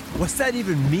 Torrential? What's that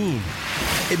even mean?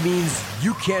 It means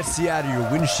you can't see out of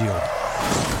your windshield.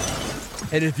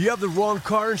 And if you have the wrong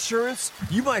car insurance,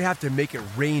 you might have to make it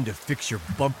rain to fix your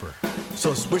bumper.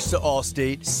 So switch to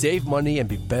Allstate, save money, and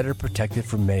be better protected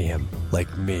from mayhem,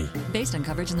 like me. Based on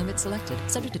coverage and limits selected,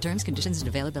 subject to terms, conditions, and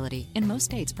availability. In most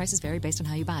states, prices vary based on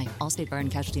how you buy. Allstate Bar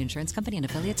and Casualty Insurance Company and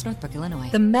affiliates, Northbrook, Illinois.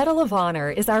 The Medal of Honor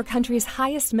is our country's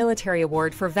highest military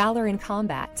award for valor in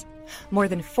combat. More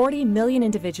than 40 million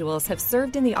individuals have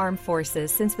served in the armed forces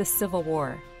since the Civil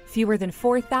War. Fewer than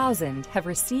 4,000 have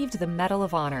received the Medal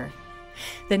of Honor.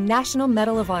 The National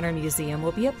Medal of Honor Museum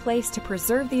will be a place to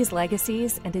preserve these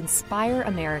legacies and inspire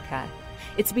America.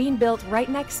 It's being built right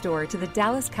next door to the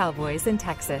Dallas Cowboys in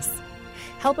Texas.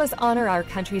 Help us honor our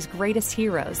country's greatest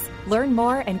heroes. Learn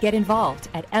more and get involved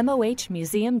at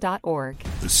mohmuseum.org.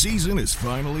 The season is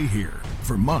finally here.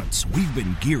 For months, we've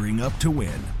been gearing up to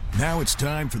win. Now it's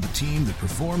time for the team that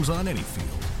performs on any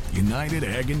field, United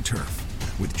Ag and Turf.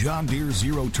 With John Deere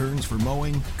Zero Turns for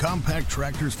mowing, compact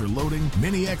tractors for loading,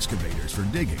 mini excavators for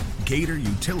digging, Gator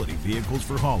utility vehicles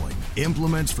for hauling,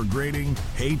 implements for grading,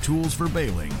 hay tools for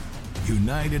baling.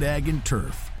 United Ag and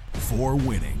Turf for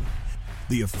winning.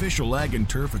 the official Ag and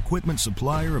Turf equipment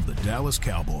supplier of the Dallas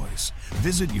Cowboys.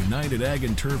 Visit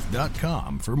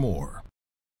UnitedAgAndTurf.com for more.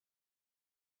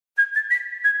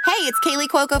 Hey, it's Kaylee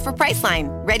Cuoco for Priceline.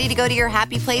 Ready to go to your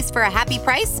happy place for a happy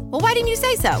price? Well, why didn't you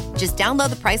say so? Just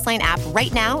download the Priceline app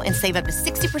right now and save up to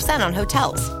 60% on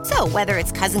hotels. So whether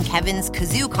it's Cousin Kevin's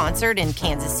Kazoo Concert in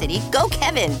Kansas City, go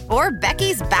Kevin, or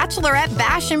Becky's Bachelorette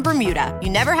Bash in Bermuda,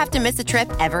 you never have to miss a trip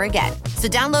ever again. So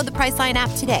download the Priceline app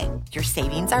today. Your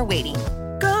savings are waiting.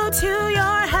 Go to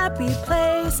your happy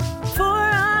place for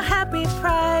a happy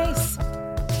price.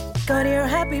 Go to your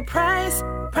happy price,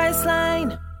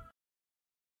 Priceline.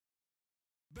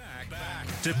 Back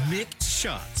to Mick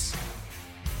Shots.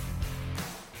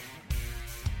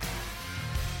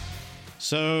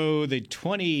 So the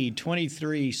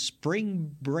 2023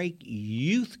 Spring Break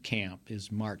Youth Camp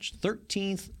is March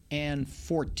 13th and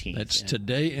 14th. That's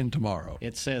today and tomorrow.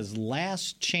 It says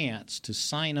last chance to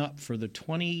sign up for the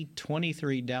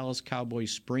 2023 Dallas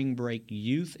Cowboys Spring Break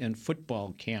Youth and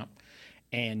Football Camp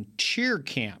and Cheer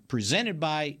Camp presented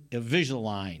by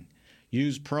Invisalign.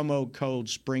 Use promo code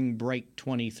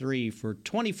SPRINGBREAK23 for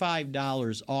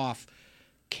 $25 off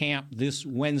camp this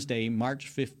Wednesday,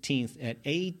 March 15th at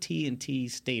AT&T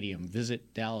Stadium.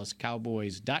 Visit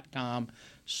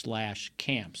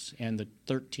DallasCowboys.com/camps. And the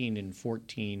 13 and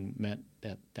 14 meant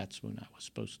that's when I was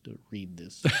supposed to read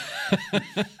this. I was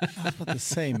about to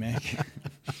say, Mick.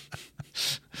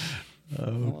 Okay.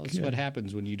 Well, that's what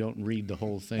happens when you don't read the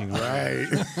whole thing. Right.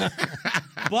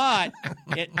 But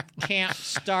camp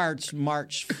starts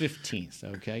March 15th,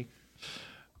 okay?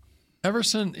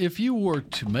 Everson, if you were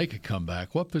to make a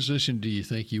comeback, what position do you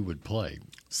think you would play?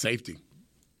 Safety.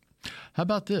 How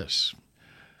about this?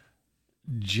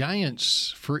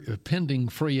 Giants pending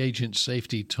free agent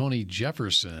safety Tony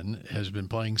Jefferson has been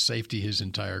playing safety his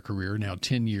entire career, now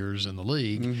 10 years in the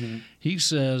league. Mm-hmm. He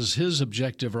says his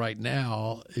objective right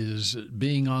now is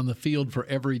being on the field for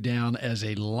every down as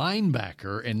a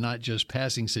linebacker and not just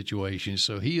passing situations.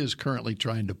 So he is currently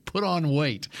trying to put on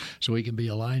weight so he can be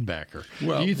a linebacker.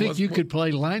 Well, do you think you could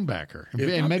play linebacker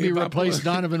and maybe replace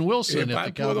Donovan Wilson if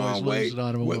the Cowboys lose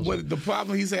Donovan Wilson? The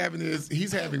problem he's having is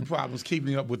he's having problems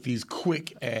keeping up with these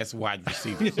quick-ass wide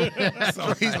receivers.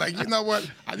 So he's like, you know what?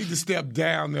 I need to step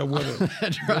down there where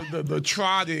the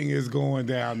trotting is going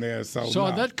down there. So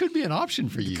that could be an option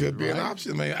for you. Could be an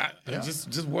option, man.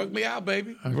 Just work me out,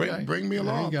 baby. Okay. Bring me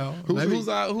along. There you go. Who's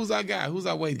our guy? Who's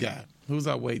our weight guy? Who's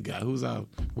our weight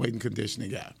and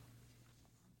conditioning guy?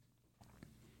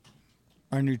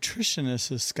 Our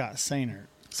nutritionist is Scott Sainer.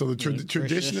 So the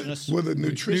traditionist, will the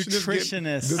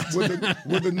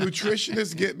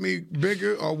nutritionist get me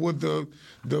bigger, or would the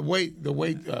weight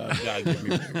guy get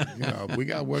me bigger? You know, we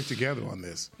got to work together on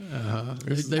this.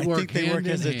 They work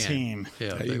as a team.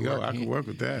 Yeah, there you go. I can work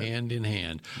with that. Hand in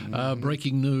hand.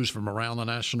 Breaking news from around the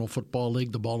National Football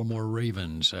League: the Baltimore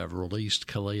Ravens have released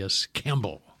Calais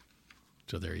Campbell.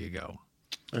 So there you go.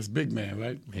 That's a big man,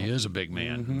 right? He is a big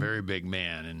man, very big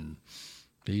man, and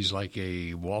he's like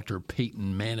a Walter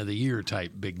Payton Man of the Year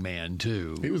type big man,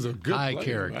 too. He was a good high player,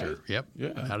 character. Right? Yep.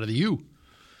 Yeah. Out of the U.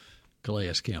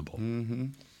 Calais Campbell. Mm-hmm.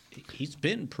 He's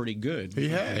been pretty good. He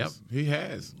has. Yep. He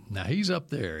has. Now, he's up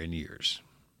there in years.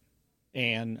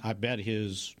 And I bet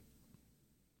his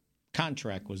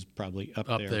contract was probably up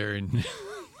there. Up there in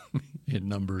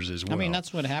numbers as well. I mean,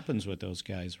 that's what happens with those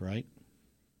guys, right?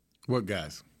 What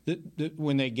guys?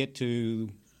 When they get to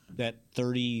that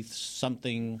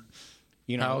 30-something...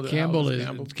 You know, Campbell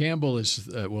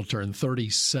will turn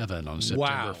 37 on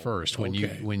September 1st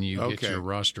when you get your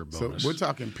roster bonus. So we're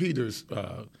talking Peter's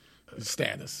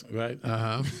status, right?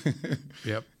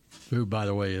 Yep. Who, by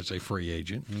the way, is a free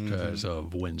agent as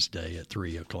of Wednesday at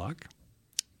 3:00.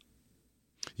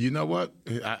 You know what?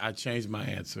 I changed my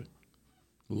answer.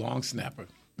 Long snapper.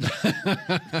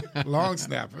 Long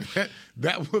snapper.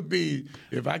 That would be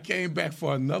if I came back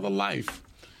for another life.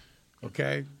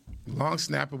 Okay. Long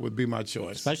snapper would be my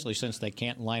choice, especially since they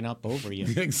can't line up over you.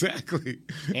 Exactly,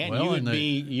 and you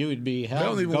would be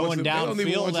held going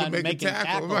downfield and making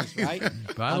tackles, right?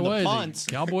 By the way, the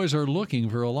Cowboys are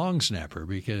looking for a long snapper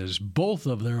because both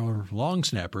of their long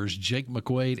snappers, Jake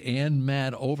McQuaid and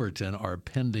Matt Overton, are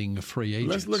pending free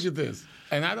agents. Let's look at this,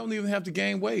 and I don't even have to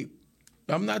gain weight.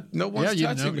 I'm not. No one's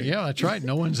touching me. Yeah, that's right.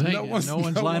 No one's hanging. no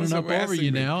one's lining up over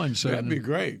you now, and so that'd be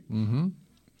great. Mm-hmm.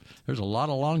 There's a lot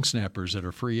of long snappers that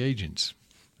are free agents.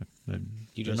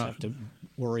 You just have to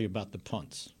worry about the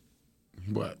punts.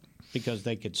 What? Because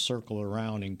they could circle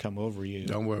around and come over you.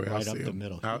 Don't worry, right I'll up see the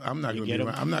middle. I'm not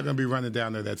going to be running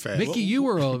down there that fast. Mickey, you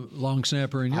were a long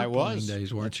snapper in your playing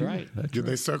days, weren't you? Right. Did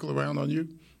they circle around on you?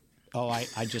 Oh,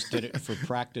 I just did it for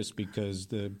practice because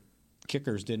the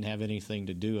kickers didn't have anything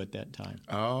to do at that time.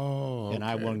 Oh, okay. And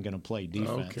I wasn't going to play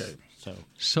defense. Okay.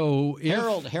 So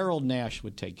Harold Nash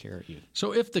would take care of you.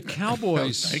 So if the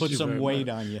Cowboys put some weight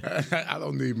on you. I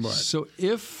don't need much. So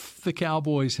if the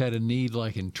Cowboys had a need,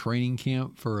 like in training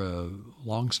camp for a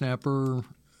long snapper,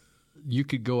 you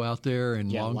could go out there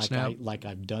and long snap? Like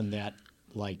I've done that.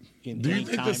 Do you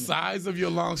think the size of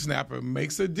your long snapper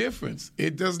makes a difference?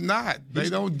 It does not. They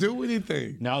don't do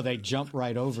anything. No, they jump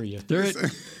right over you.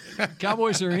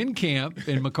 Cowboys are in camp,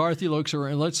 and McCarthy looks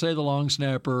around. Let's say the long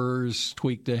snappers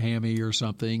tweaked a hammy or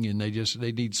something, and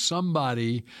they need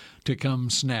somebody to come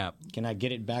snap. Can I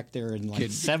get it back there in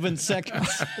 7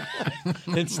 seconds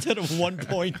instead of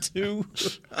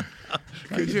 1.2?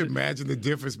 Could you imagine the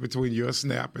difference between your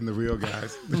snap and the real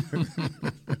guys?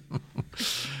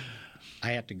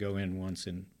 I had to go in once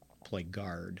and play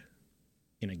guard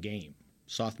in a game,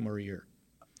 sophomore year.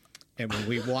 And when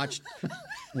we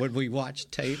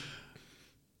watched tape,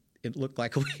 it looked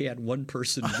like we had one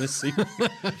person missing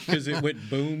because it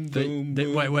went boom, boom,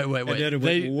 boom. Wait. And then it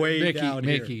went way down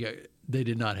here. They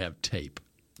did not have tape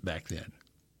back then.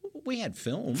 We had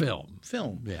film.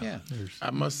 Yeah. I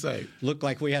must say, looked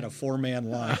like we had a 4-man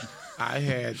line. I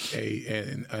had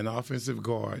an offensive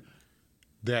guard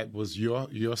that was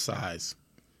your size,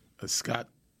 Scott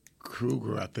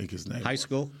Kruger, I think his name. High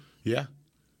school. Yeah,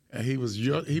 and he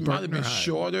might have been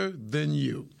shorter than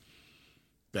you.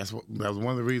 That was one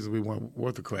of the reasons we weren't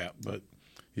worth a crap. But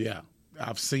yeah,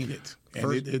 I've seen it,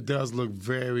 and it does look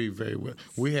very, very well.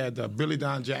 We had Billy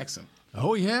Don Jackson.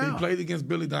 Oh yeah, he played against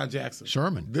Billy Don Jackson.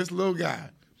 Sherman. This little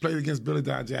guy played against Billy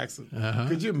Don Jackson. Uh-huh.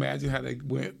 Could you imagine how they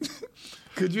went?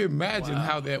 Could you imagine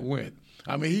how that went?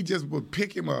 I mean, he just would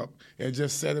pick him up and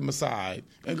just set him aside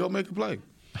and go make a play.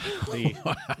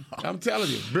 I'm telling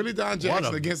you, Billy Don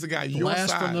Jackson against the guy your size.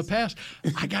 Blast from the past.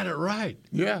 I got it right.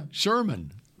 Yeah.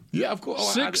 Sherman. Yeah, of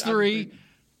course. 6'3".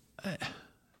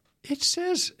 It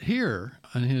says here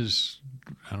on his,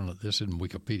 I don't know, this isn't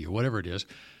Wikipedia, whatever it is,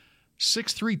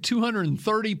 6'3",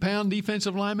 230-pound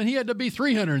defensive lineman. He had to be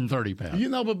 330 pounds.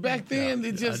 But back then,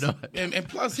 it just – and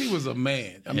plus he was a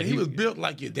man. I mean, he was built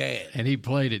like your dad. And he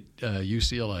played at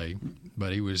UCLA,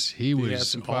 but he had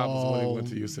some problems when he went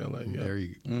to UCLA. Yeah. There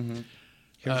you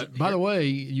go. By the way,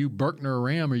 you Berkner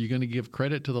Ram, are you going to give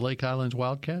credit to the Lake Highlands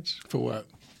Wildcats? For what?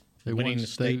 They won the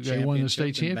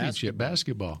state championship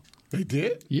basketball. They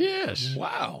did? Yes.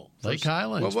 Wow. Lake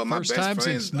Highlands. Well, first time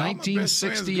since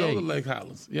 1968. Go to Lake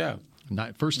Highlands. Yeah.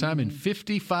 First time in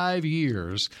 55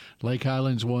 years, Lake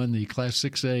Highlands won the Class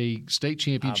 6A state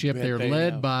championship. They're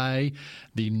led by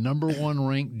the number 1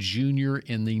 ranked junior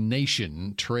in the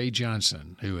nation, Trey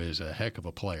Johnson, who is a heck of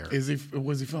a player. Where's he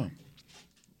from?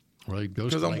 Well, he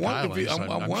goes to Lake Highlands.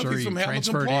 I'm sure he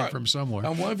transferred in from somewhere.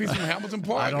 I'm wondering if he's from Hamilton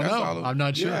Park. I don't know. I'm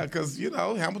not sure. Yeah, because,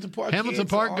 Hamilton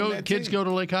Park kids go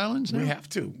to Lake Highlands now? We have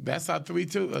to. That's our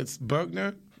 3-2. It's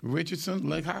Berkner, Richardson,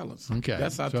 Lake Highlands. Okay.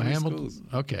 That's our 3 schools.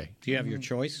 Okay. Do you have your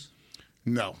choice?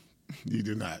 No, you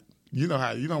do not. You know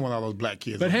how you don't want all those black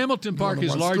kids. But Hamilton Park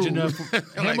is large enough.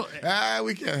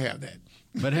 We can't have that.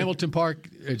 But Hamilton Park,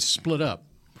 it's split up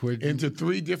into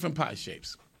 3 different pie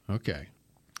shapes. Okay.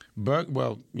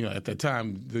 At the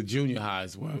time, the junior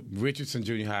highs were Richardson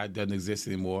Junior High doesn't exist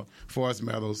anymore. Forest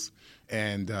Meadows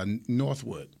and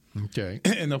Northwood. Okay.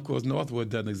 And of course, Northwood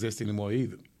doesn't exist anymore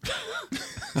either.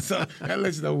 So that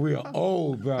lets you know we're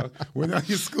old, bro. When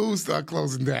your schools start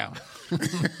closing down,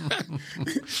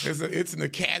 it's an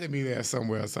academy there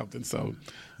somewhere or something. So,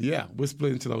 yeah, we're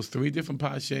split into those 3 different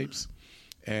pie shapes,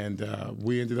 and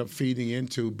we ended up feeding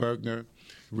into Berkner,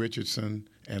 Richardson,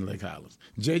 and Lake Highlands.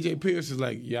 J.J. Pierce is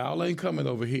like, y'all ain't coming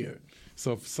over here.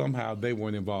 So somehow they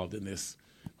weren't involved in this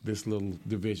little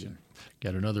division.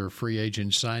 Got another free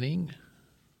agent signing.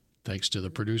 Thanks to the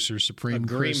producer, Supreme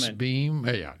Agreement. Chris Beam.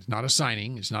 Yeah, it's not a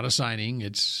signing.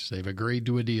 They've agreed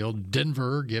to a deal.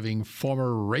 Denver giving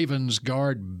former Ravens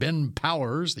guard Ben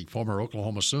Powers, the former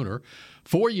Oklahoma Sooner,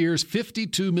 4 years,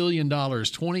 $52 million,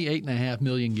 $28.5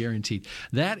 million guaranteed.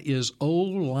 That is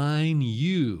O-line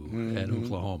U at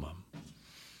Oklahoma.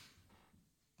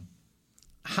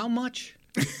 How much?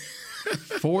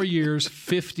 4 years,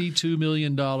 $52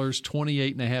 million,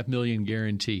 $28.5 million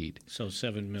guaranteed. So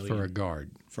 $7 million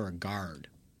for a guard.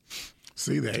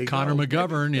 See, there you Connor go.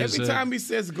 McGovern is every time he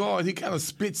says guard, he kind of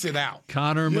spits it out.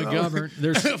 Connor McGovern.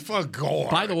 There's for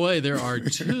guard. By the way, there are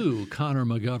 2 Connor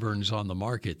McGoverns on the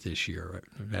market this year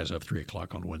as of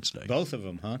 3:00 on Wednesday. Both of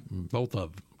them, huh? Both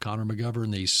of Connor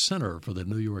McGovern, the center for the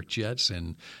New York Jets,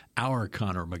 and our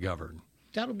Connor McGovern.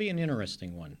 That'll be an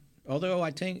interesting one. Although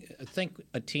I think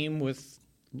a team with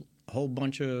a whole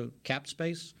bunch of cap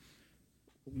space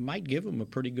might give him a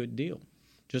pretty good deal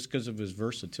just because of his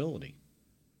versatility.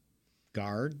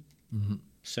 guard,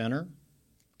 center,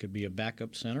 could be a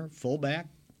backup center, fullback.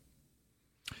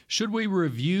 Should we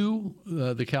review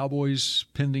the Cowboys'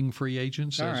 pending free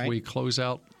agents as we close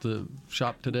out the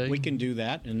shop today? We can do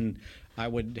that, and I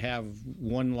would have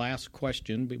one last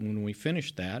question, but when we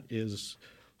finish that is,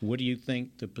 what do you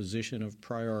think the position of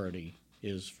priority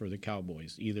is for the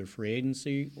Cowboys, either free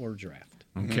agency or draft?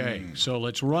 Okay, so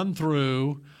let's run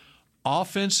through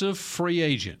offensive free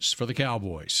agents for the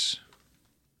Cowboys.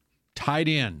 Tight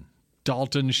end,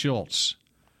 Dalton Schultz.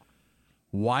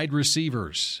 Wide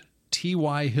receivers,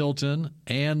 T.Y. Hilton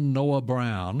and Noah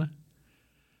Brown.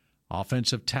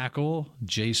 Offensive tackle,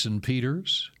 Jason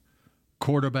Peters.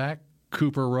 Quarterback,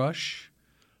 Cooper Rush.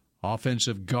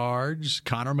 Offensive guards,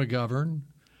 Connor McGovern.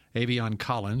 Avion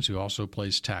Collins, who also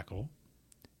plays tackle.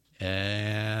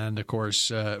 And, of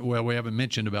course, we haven't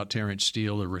mentioned about Terrence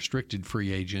Steele, the restricted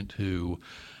free agent who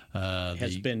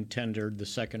has been tendered the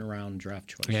second-round draft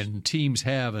choice. And teams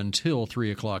have until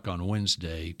 3 o'clock on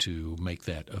Wednesday to make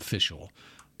that official.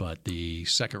 But the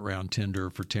second-round tender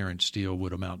for Terrence Steele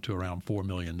would amount to around $4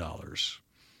 million.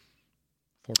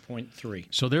 4.3.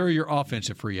 So there are your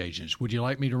offensive free agents. Would you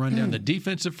like me to run down the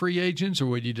defensive free agents, or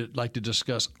would you like to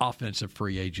discuss offensive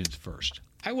free agents first?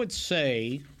 I would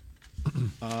say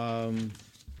on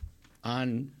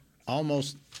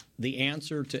almost the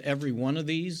answer to every one of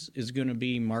these is going to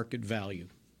be market value.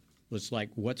 It's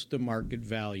like, what's the market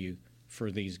value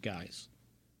for these guys?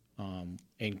 And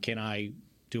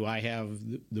do I have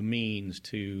the means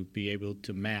to be able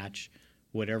to match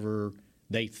whatever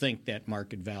they think that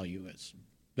market value is?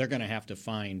 They're going to have to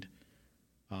find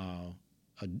a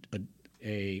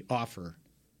offer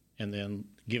and then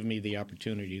give me the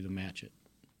opportunity to match it.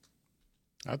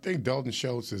 I think Dalton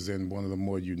Schultz is in one of the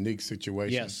more unique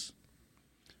situations. Yes.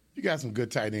 You got some good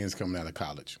tight ends coming out of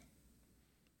college.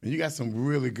 And you got some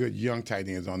really good young tight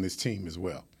ends on this team as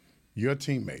well. Your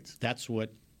teammates. That's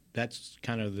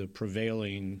kind of the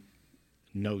prevailing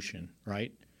notion,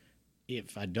 right?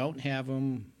 If I don't have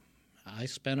them, I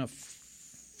spent a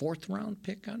fourth-round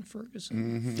pick on Ferguson.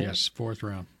 Mm-hmm. Yes, fourth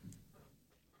round.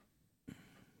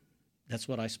 That's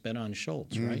what I spent on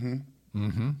Schultz, right?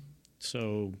 Mm-hmm.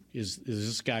 So is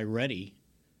this guy ready?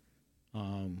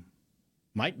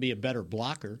 Might be a better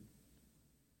blocker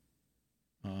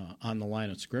on the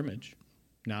line of scrimmage.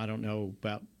 Now I don't know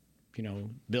about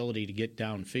ability to get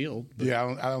downfield. But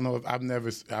yeah, I don't know if I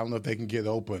don't know if they can get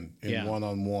open in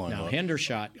one-on-one. Now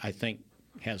Hendershot, I think,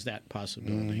 has that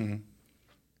possibility.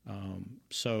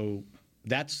 So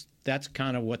that's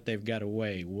kind of what they've got to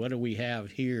weigh. What do we have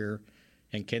here,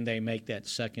 and can they make that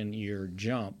second-year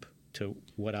jump to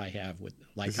what I have with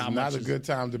This is not a good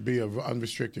time to be an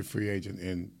unrestricted free agent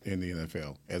in the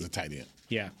NFL as a tight end.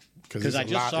 Yeah, because I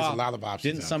just saw a lot of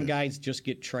options. Didn't some guys just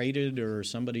get traded or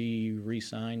somebody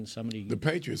re-signed? The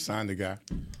Patriots signed the guy.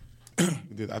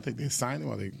 I think they signed him.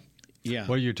 Or they? Yeah.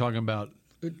 What are you talking about?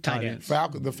 Tight ends.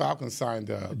 The Falcons signed.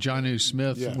 Jonnu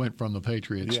Smith went from the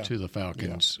Patriots to the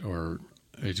Falcons, or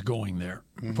is going there,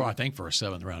 I think, for a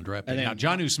seventh-round draft pick. Now,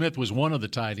 Jonnu Smith was one of the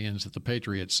tight ends that the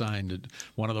Patriots signed at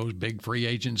one of those big free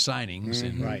agent signings,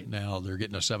 and now they're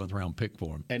getting a seventh-round pick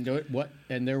for him.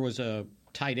 And there was a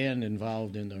tight end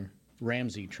involved in the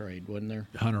Ramsey trade, wasn't there?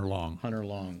 Hunter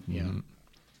Long, yeah.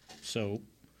 So,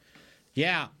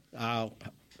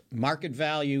 market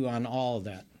value on all of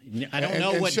that. I don't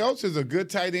know what Schultz is a good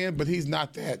tight end, but he's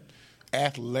not that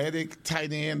athletic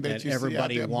tight end that you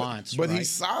everybody see out there. wants. But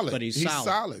he's solid. But he's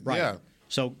solid. Right. Yeah.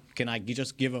 So can I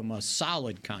just give him a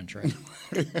solid contract?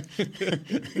 We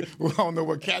don't know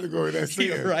what category that's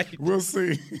in. Right. We'll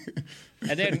see.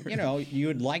 And then, you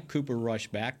would like Cooper Rush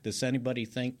back. Does anybody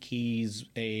think he's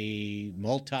a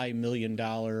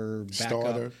multi-million-dollar backup?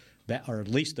 Starter. Or at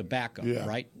least a backup,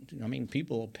 right? I mean,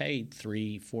 people paid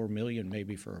 $3-4 million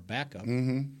maybe for a backup.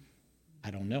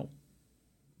 I don't know.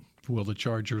 Will the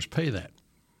Chargers pay that?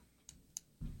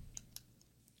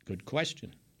 Good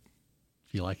question.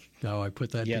 You like how I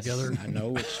put that together? I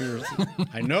know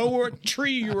I know what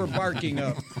tree you were barking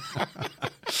up.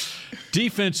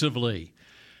 Defensively,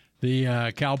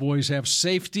 the Cowboys have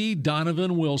safety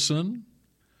Donovan Wilson,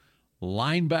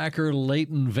 linebacker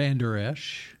Leighton Vander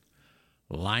Esch,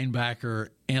 linebacker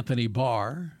Anthony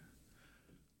Barr,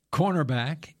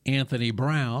 cornerback Anthony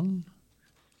Brown,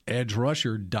 edge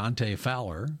rusher Dante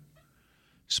Fowler,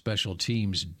 special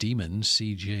teams demon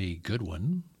C.J.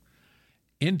 Goodwin,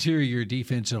 interior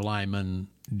defensive lineman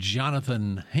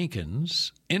Jonathan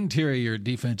Hankins, interior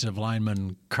defensive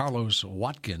lineman Carlos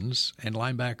Watkins, and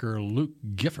linebacker Luke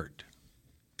Gifford.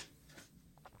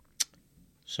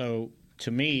 So,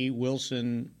 to me,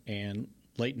 Wilson and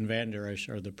Leighton Vander Esch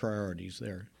are the priorities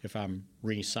there if I'm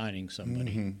re-signing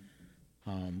somebody.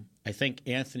 I I think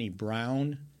Anthony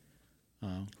Brown,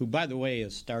 who, by the way,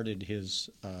 has started his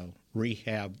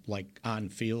rehab, like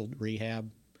on-field rehab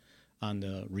on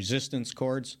the resistance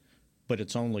cords, but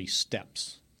it's only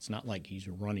steps. It's not like he's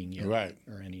running yet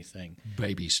or anything.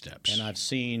 Baby steps. And I've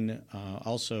seen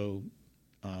also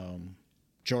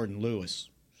Jordan Lewis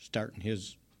starting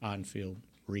his on-field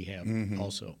rehab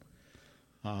also.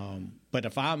 But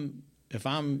if I'm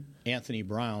Anthony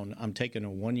Brown, I'm taking a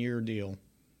 1-year deal,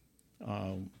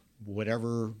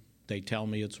 whatever they tell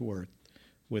me it's worth,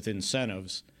 with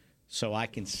incentives, so I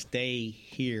can stay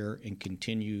here and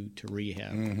continue to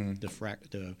rehab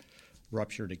the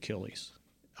ruptured Achilles.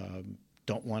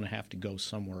 Don't want to have to go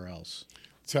somewhere else.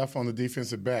 Tough on the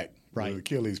defensive back with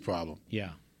Achilles problem.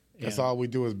 Yeah. That's all we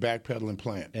do is backpedal and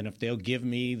plant. And if they'll give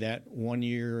me that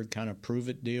 1-year kind of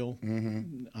prove-it deal,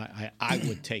 I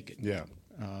would take it. Yeah.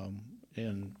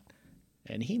 And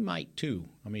he might too.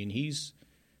 I mean, he's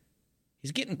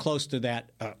getting close to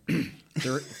that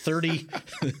 30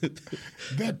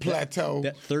 that plateau,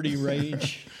 that 30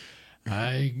 range.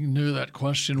 I knew that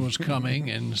question was coming,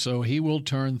 and so he will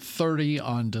turn 30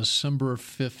 on December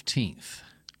 15th.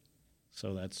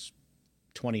 So that's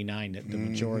 29 at the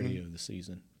majority of the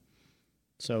season.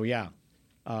 So, yeah.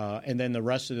 And then the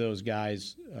rest of those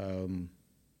guys,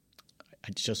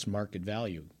 it's just market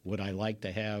value. Would I like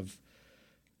to have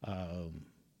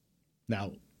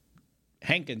now,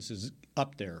 Hankins is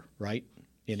up there, right,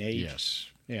 in age? Yes.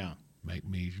 Yeah. Make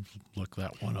me look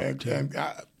that one up, And too.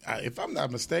 if I'm not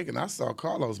mistaken, I saw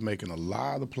Carlos making a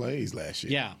lot of plays last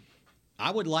year. Yeah. I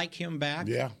would like him back.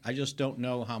 Yeah. I just don't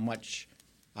know how much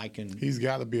I can He's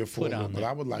got to be a full put on one, but that.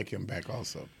 I would like him back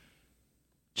also.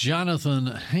 Jonathan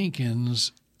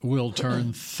Hankins will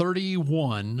turn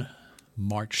 31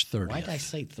 March 30th. Why did I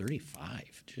say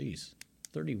 35? Jeez.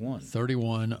 31.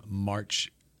 31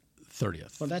 March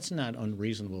 30th. Well, that's not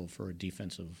unreasonable for a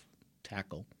defensive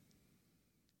tackle.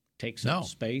 Takes up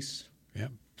space. Yeah,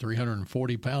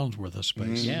 340 pounds worth of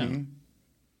space. Yeah.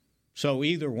 So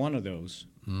either one of those,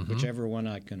 whichever one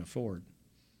I can afford.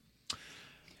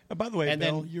 By the way, And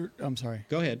Bill, then- I'm sorry.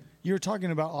 Go ahead. You were talking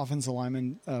about offensive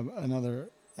linemen, another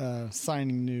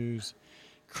signing news.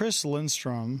 Chris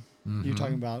Lindstrom, you're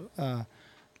talking about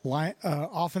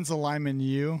offensive lineman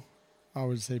U. I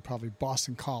would say probably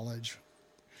Boston College.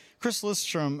 Chris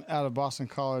Lindstrom out of Boston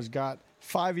College got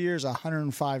 5 years,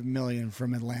 $105 million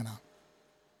from Atlanta.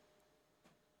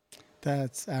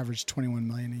 That's average $21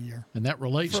 million a year. And that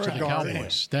relates For to a the guard.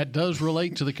 Cowboys. That does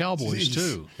relate to the Cowboys,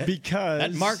 too. Because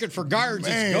that market for guards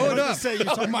Man, is going I was up. gonna say, you're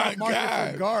talking about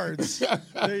market for guards.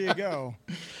 There you go.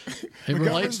 It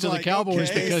relates to the Cowboys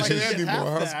because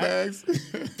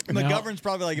McGovern's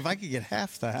probably like, if I could get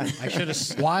half that, I should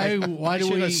have. Why do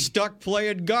should we have stuck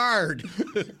playing guard?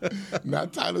 Now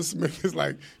Tyler Smith is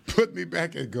like, put me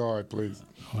back at guard, please.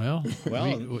 Well,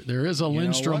 there is a you know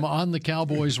Lindstrom what? on the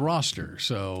Cowboys roster,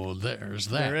 so there's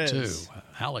that There too. is.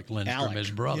 Alec Lindstrom,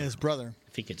 his brother. his brother.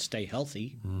 If he could stay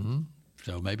healthy.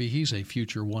 So maybe he's a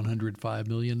future $105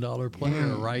 million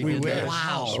player right We in wish. this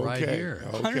house right Okay. here.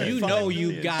 Okay. You know $105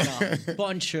 you've got a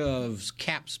bunch of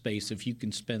cap space if you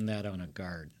can spend that on a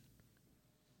guard.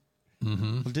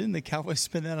 Well, didn't the Cowboys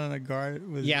spend that on a guard?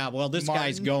 With Yeah, well, this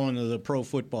guy's Martin? going to the Pro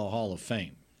Football Hall of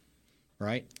Fame,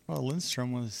 right? Well,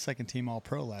 Lindstrom was second team All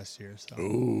Pro last year. So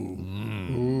Ooh.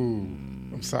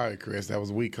 I'm sorry, Chris. That was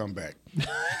a weak comeback.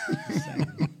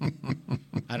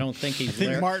 I don't think he's I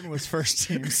think Martin was first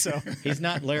team. So he's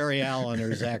not Larry Allen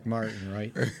or Zach Martin,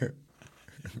 right?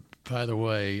 By the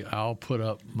way, I'll put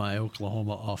up my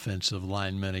Oklahoma offensive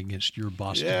lineman against your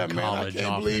Boston Yeah, man, I College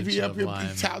can't believe he up offensive here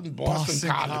lineman. touting Boston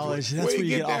College. That's Where where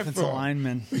you get that offensive from?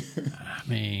 linemen. I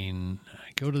mean,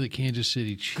 go to the Kansas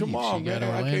City Chiefs. Come on, you got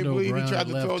man. I can't Orlando believe he Brown tried at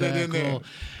to left throw that in there. tackle.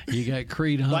 You got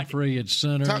Creed Humphrey at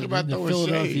center. Talk about the throwing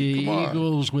Philadelphia shade. Come on.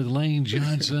 Eagles with Lane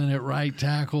Johnson at right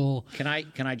tackle. Can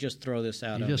I just throw this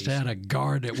out? You on just these? had a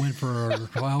guard that went for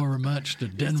however much to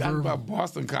Talk Denver. about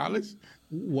Boston College.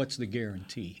 What's the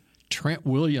guarantee? Trent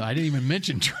Williams. I didn't even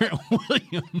mention Trent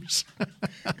Williams.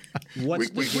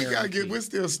 What's We the gotta guarantee? we're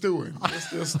still stewing. We're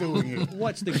still stewing here.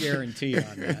 What's the guarantee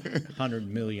on that $100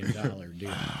 million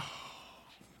deal?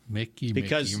 Mickey,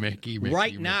 Because Mickey,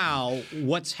 right now,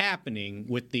 what's happening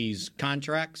with these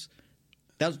contracts?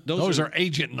 Those are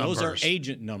agent numbers. Those are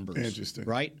agent numbers. Interesting.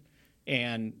 Right?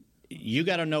 And you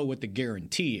got to know what the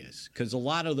guarantee is, because a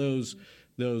lot of those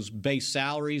base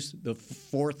salaries, the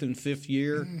fourth and fifth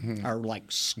year, are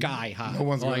like sky high. No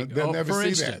one's gonna. They'll never for see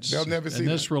instance, that. They'll never see and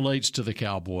this that. relates to the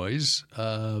Cowboys.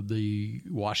 The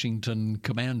Washington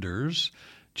Commanders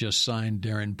just signed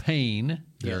Darren Payne,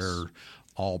 their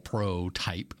all-pro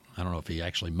type. I don't know if he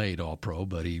actually made All-Pro,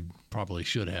 but he probably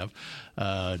should have,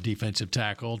 defensive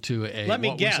tackle to was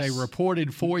a reported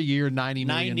 4-year, $90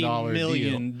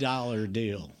 million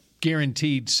deal.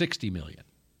 Guaranteed $60 million.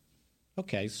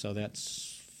 Okay, so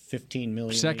that's $15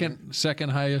 million. Second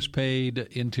highest paid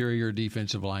interior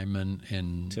defensive lineman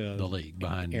in the league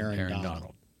behind Aaron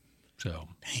Donald. So,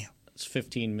 it's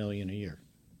 $15 million a year.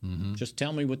 Mm-hmm. Just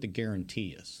tell me what the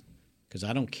guarantee is, because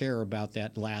I don't care about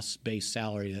that last base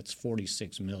salary. That's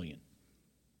 $46 million,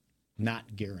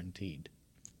 not guaranteed.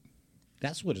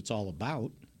 That's what it's all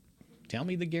about. Tell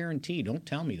me the guarantee. Don't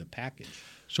tell me the package.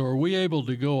 So are we able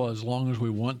to go as long as we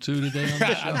want to today on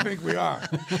the show? I think we are.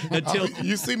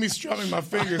 You see me strumming my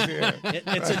fingers here.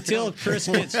 It's until Chris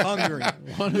gets hungry.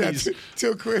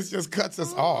 Till Chris just cuts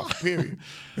us off, period.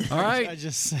 All right. I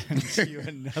just sent you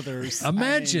another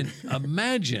Imagine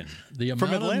the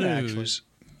amount of Atlanta, news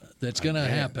that's going to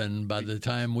happen by the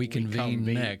time we convene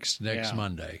next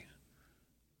Monday.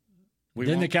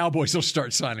 Then the Cowboys will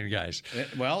start signing guys.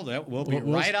 Well, we'll be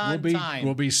right on time.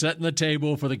 We'll be setting the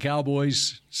table for the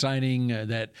Cowboys signing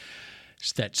that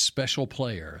special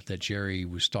player that Jerry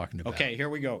was talking about. Okay, here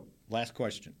we go. Last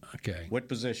question. Okay. What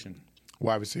position?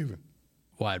 Wide receiver.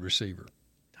 Wide receiver.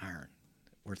 Darn.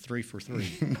 We're 3 for 3.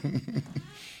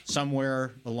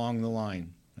 Somewhere along the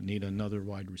line, I need another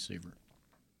wide receiver.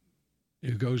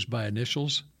 Who goes by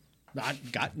initials? I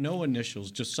got no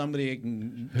initials, just somebody that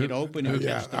can get open and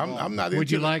catch the ball. I'm not.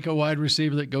 Would you like a wide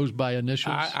receiver that goes by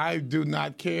initials? I do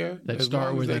not care. That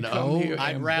start with an O.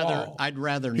 I'd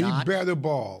rather not.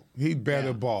 He'd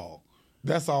better ball.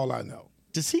 That's all I know.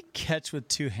 Does he catch with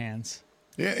 2 hands?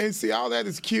 Yeah, and see, all that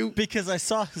is cute. Because I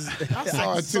saw his.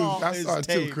 I saw it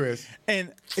too, Chris.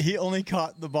 And he only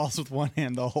caught the balls with 1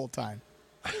 hand the whole time.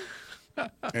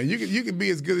 And you can be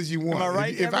as good as you want. Am I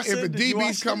right, if a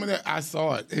DB's coming it? I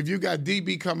saw it. If you got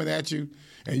DB coming at you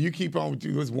and you keep on with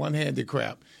this one-handed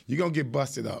crap, you're going to get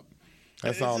busted up.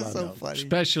 That's all I know. Funny.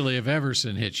 Especially if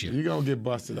Everson hits you. You're going to get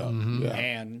busted up. Mm-hmm. Yeah.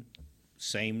 And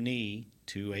same knee,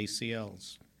 2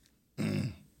 ACLs.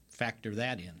 Factor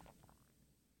that in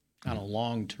on a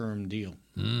long-term deal.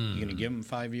 You going to give him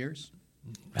 5 years?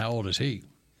 How old is he?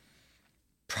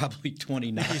 Probably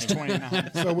 29. He's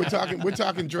 29. So we're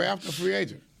talking draft or free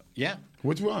agent? Yeah.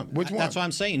 Which one? That's what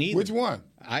I'm saying. Either. Which one?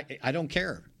 I don't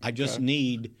care. I just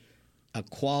need a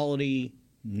quality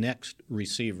next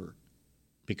receiver.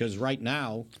 Because right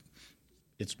now,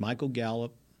 it's Michael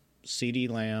Gallup, CeeDee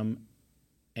Lamb,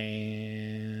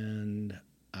 and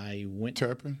I went...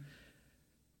 Turpin?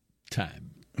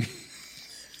 Time.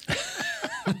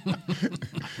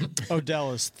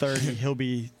 Odell is 30. He'll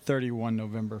be 31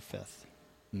 November 5th.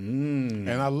 And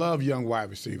I love young wide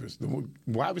receivers. The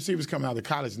wide receivers coming out of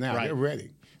college now, they're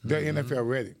ready. They're NFL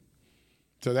ready.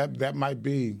 So that might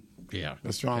be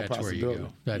a strong possibility.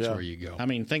 That's where you go. I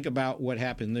mean, think about what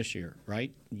happened this year,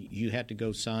 right? You had to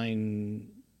go sign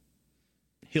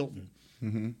Hilton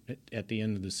at the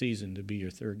end of the season to be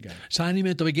your third guy. Sign him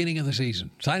at the beginning of the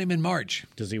season. Sign him in March.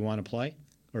 Does he want to play?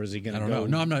 Or is he going to go? I don't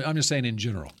know. No, I'm not. I'm just saying in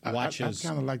general. I'd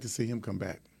kind of like to see him come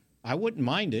back. I wouldn't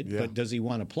mind it, but does he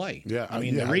want to play? Yeah, I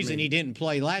mean, the reason he didn't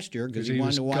play last year because he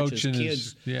wanted to watch his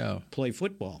kids play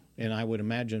football, and I would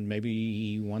imagine maybe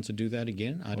he wants to do that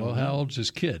again. I don't know. How old's his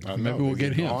kid? Maybe we'll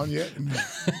get him. On yet?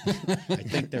 I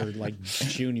think they're like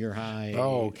junior high,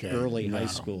 early high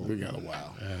school. We got a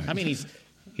while. I mean,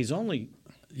 he's only.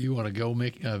 You want to go,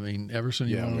 Mick? I mean, Everson,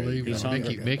 you want to leave? He's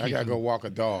hungry. Mickey I got to go walk a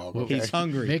dog. Okay? He's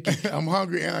hungry. I'm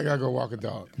hungry, and I got to go walk a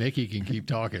dog. Mickey can keep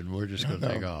talking. We're just going to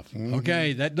take off.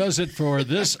 Okay, that does it for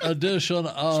this edition of...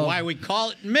 That's why we call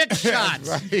it Mick Shots.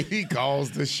 Right. He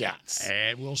calls the shots.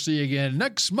 And we'll see you again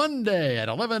next Monday at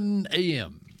 11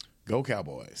 a.m. Go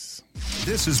Cowboys.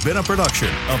 This has been a production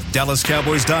of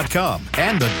DallasCowboys.com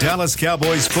and the Dallas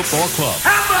Cowboys Football Club.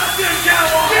 How about